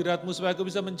 dalam hadiratmu supaya aku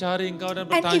bisa mencari engkau dan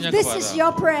And bertanya if this is kepada.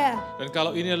 your prayer, Dan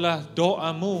kalau ini adalah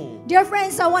doamu, dear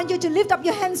friends, I want you to lift up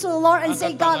your hands to the Lord and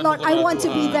say, God, Lord, I want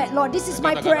to be that, Lord. This is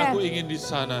my katakan, prayer. aku ingin di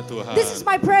sana, Tuhan. This is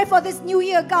my prayer for this new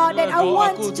year, God, that I Doaku,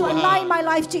 want to Tuhan. align my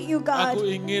life to you, God. Aku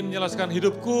ingin menjelaskan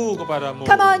hidupku kepadamu.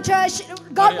 Come on, church.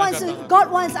 God Mari wants angkat tangan. God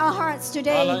wants our hearts Allah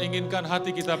today. inginkan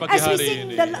hati kita pagi As we hari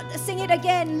sing, ini. sing it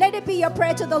again, let it be your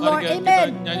prayer to the Lord. Mari kita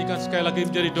Amen. nyanyikan sekali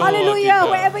lagi menjadi doa Hallelujah.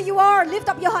 kita. Wherever you are,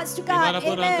 lift up your hearts to God.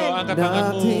 Dimanapun engkau Amen. angkat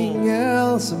tanganmu. Nothing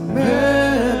else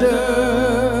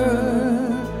matters.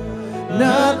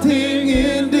 Nothing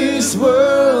in this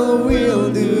world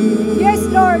will do. Yes,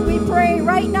 Lord, we pray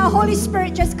right now. Holy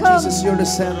Spirit, just come. Jesus, you're the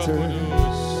Roh center.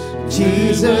 Kudus.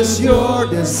 Jesus, you're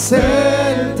the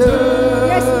center.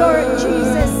 Yes, Lord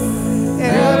Jesus.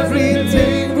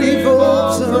 Everything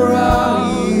revolves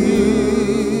around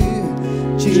you.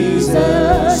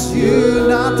 Jesus, you,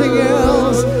 nothing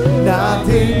else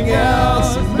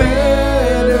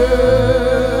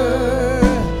matters.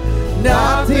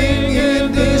 Nothing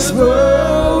in this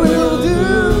world will do.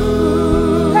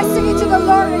 Let's sing it to the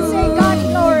Lord and say, God,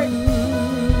 Lord.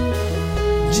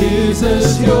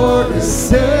 Jesus, you're the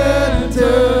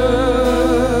center.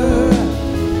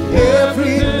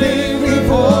 Everything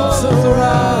revolves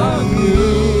around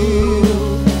you.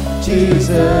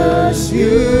 Jesus,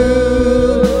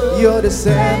 You're the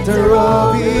center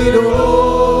of it all.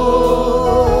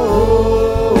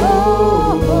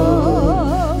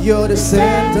 You're the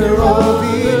center of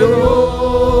it all.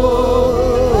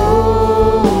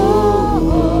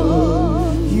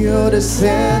 You're the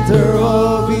center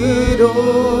of it all.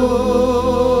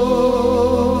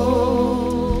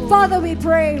 Father, we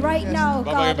pray right now,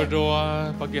 Bapak yang God.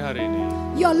 berdoa pagi hari ini.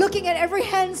 You're looking at every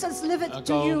hand that's lifted to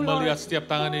Engkau you, melihat Lord. setiap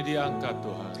tangan yang diangkat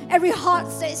Tuhan. Every heart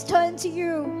that is turned to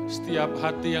you. Setiap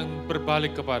hati yang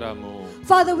berbalik kepadamu.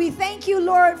 Father, we thank you,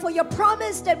 Lord, for your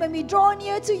promise that when we draw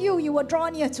near to you, you will draw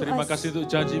near to Terima us. kasih untuk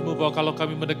janjimu bahwa kalau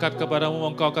kami mendekat kepadamu,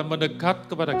 Engkau akan mendekat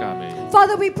kepada kami.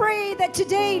 Father, we pray that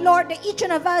today, Lord, that each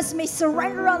one of us may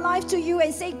surrender our life to you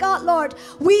and say, God, Lord,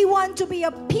 we want to be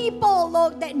a people,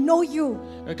 Lord, that know you.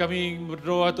 Kami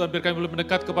berdoa Tuhan biar kami boleh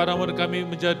mendekat kepadamu dan kami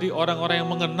menjadi orang-orang yang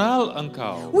mengenal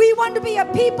Engkau. We want to be a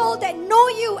people that know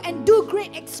you and do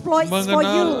great exploits for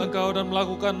Mengenal you. Engkau dan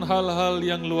melakukan hal-hal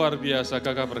yang luar biasa,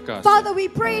 Kakak berkasih. Father,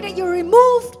 we pray that you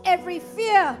removed every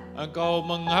fear, Engkau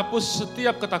menghapus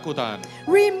setiap ketakutan,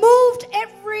 removed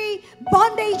every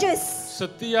bondages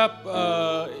setiap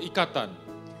ikatan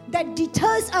that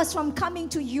deters us from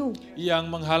coming to you. yang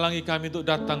menghalangi kami untuk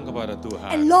datang kepada Tuhan.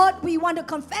 And Lord, we want to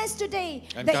confess today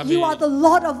Dan that kami- you are the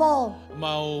Lord of all.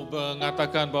 Mau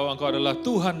mengatakan bahwa Engkau adalah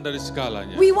Tuhan dari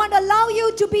segalanya. We want to allow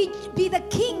you to be the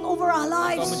king over our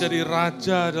Engkau lives. menjadi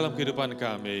raja dalam kehidupan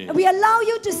kami. We allow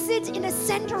you to sit in the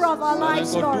center of our Dan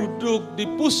lives, Engkau Lord. duduk di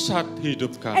pusat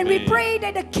hidup And we kami. pray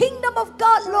that the kingdom of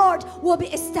God, Lord, will be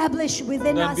established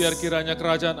within Dan us. biar kiranya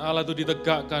kerajaan Allah itu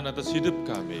ditegakkan atas hidup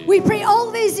kami. We pray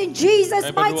all this in Jesus'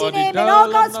 Kami mighty berdoa di name. And all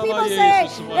dalam God's nama people Yesus. say,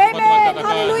 Semua teman-teman Amen. katakan,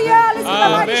 Hallelujah. Let's give a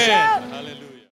mighty Amen. shout.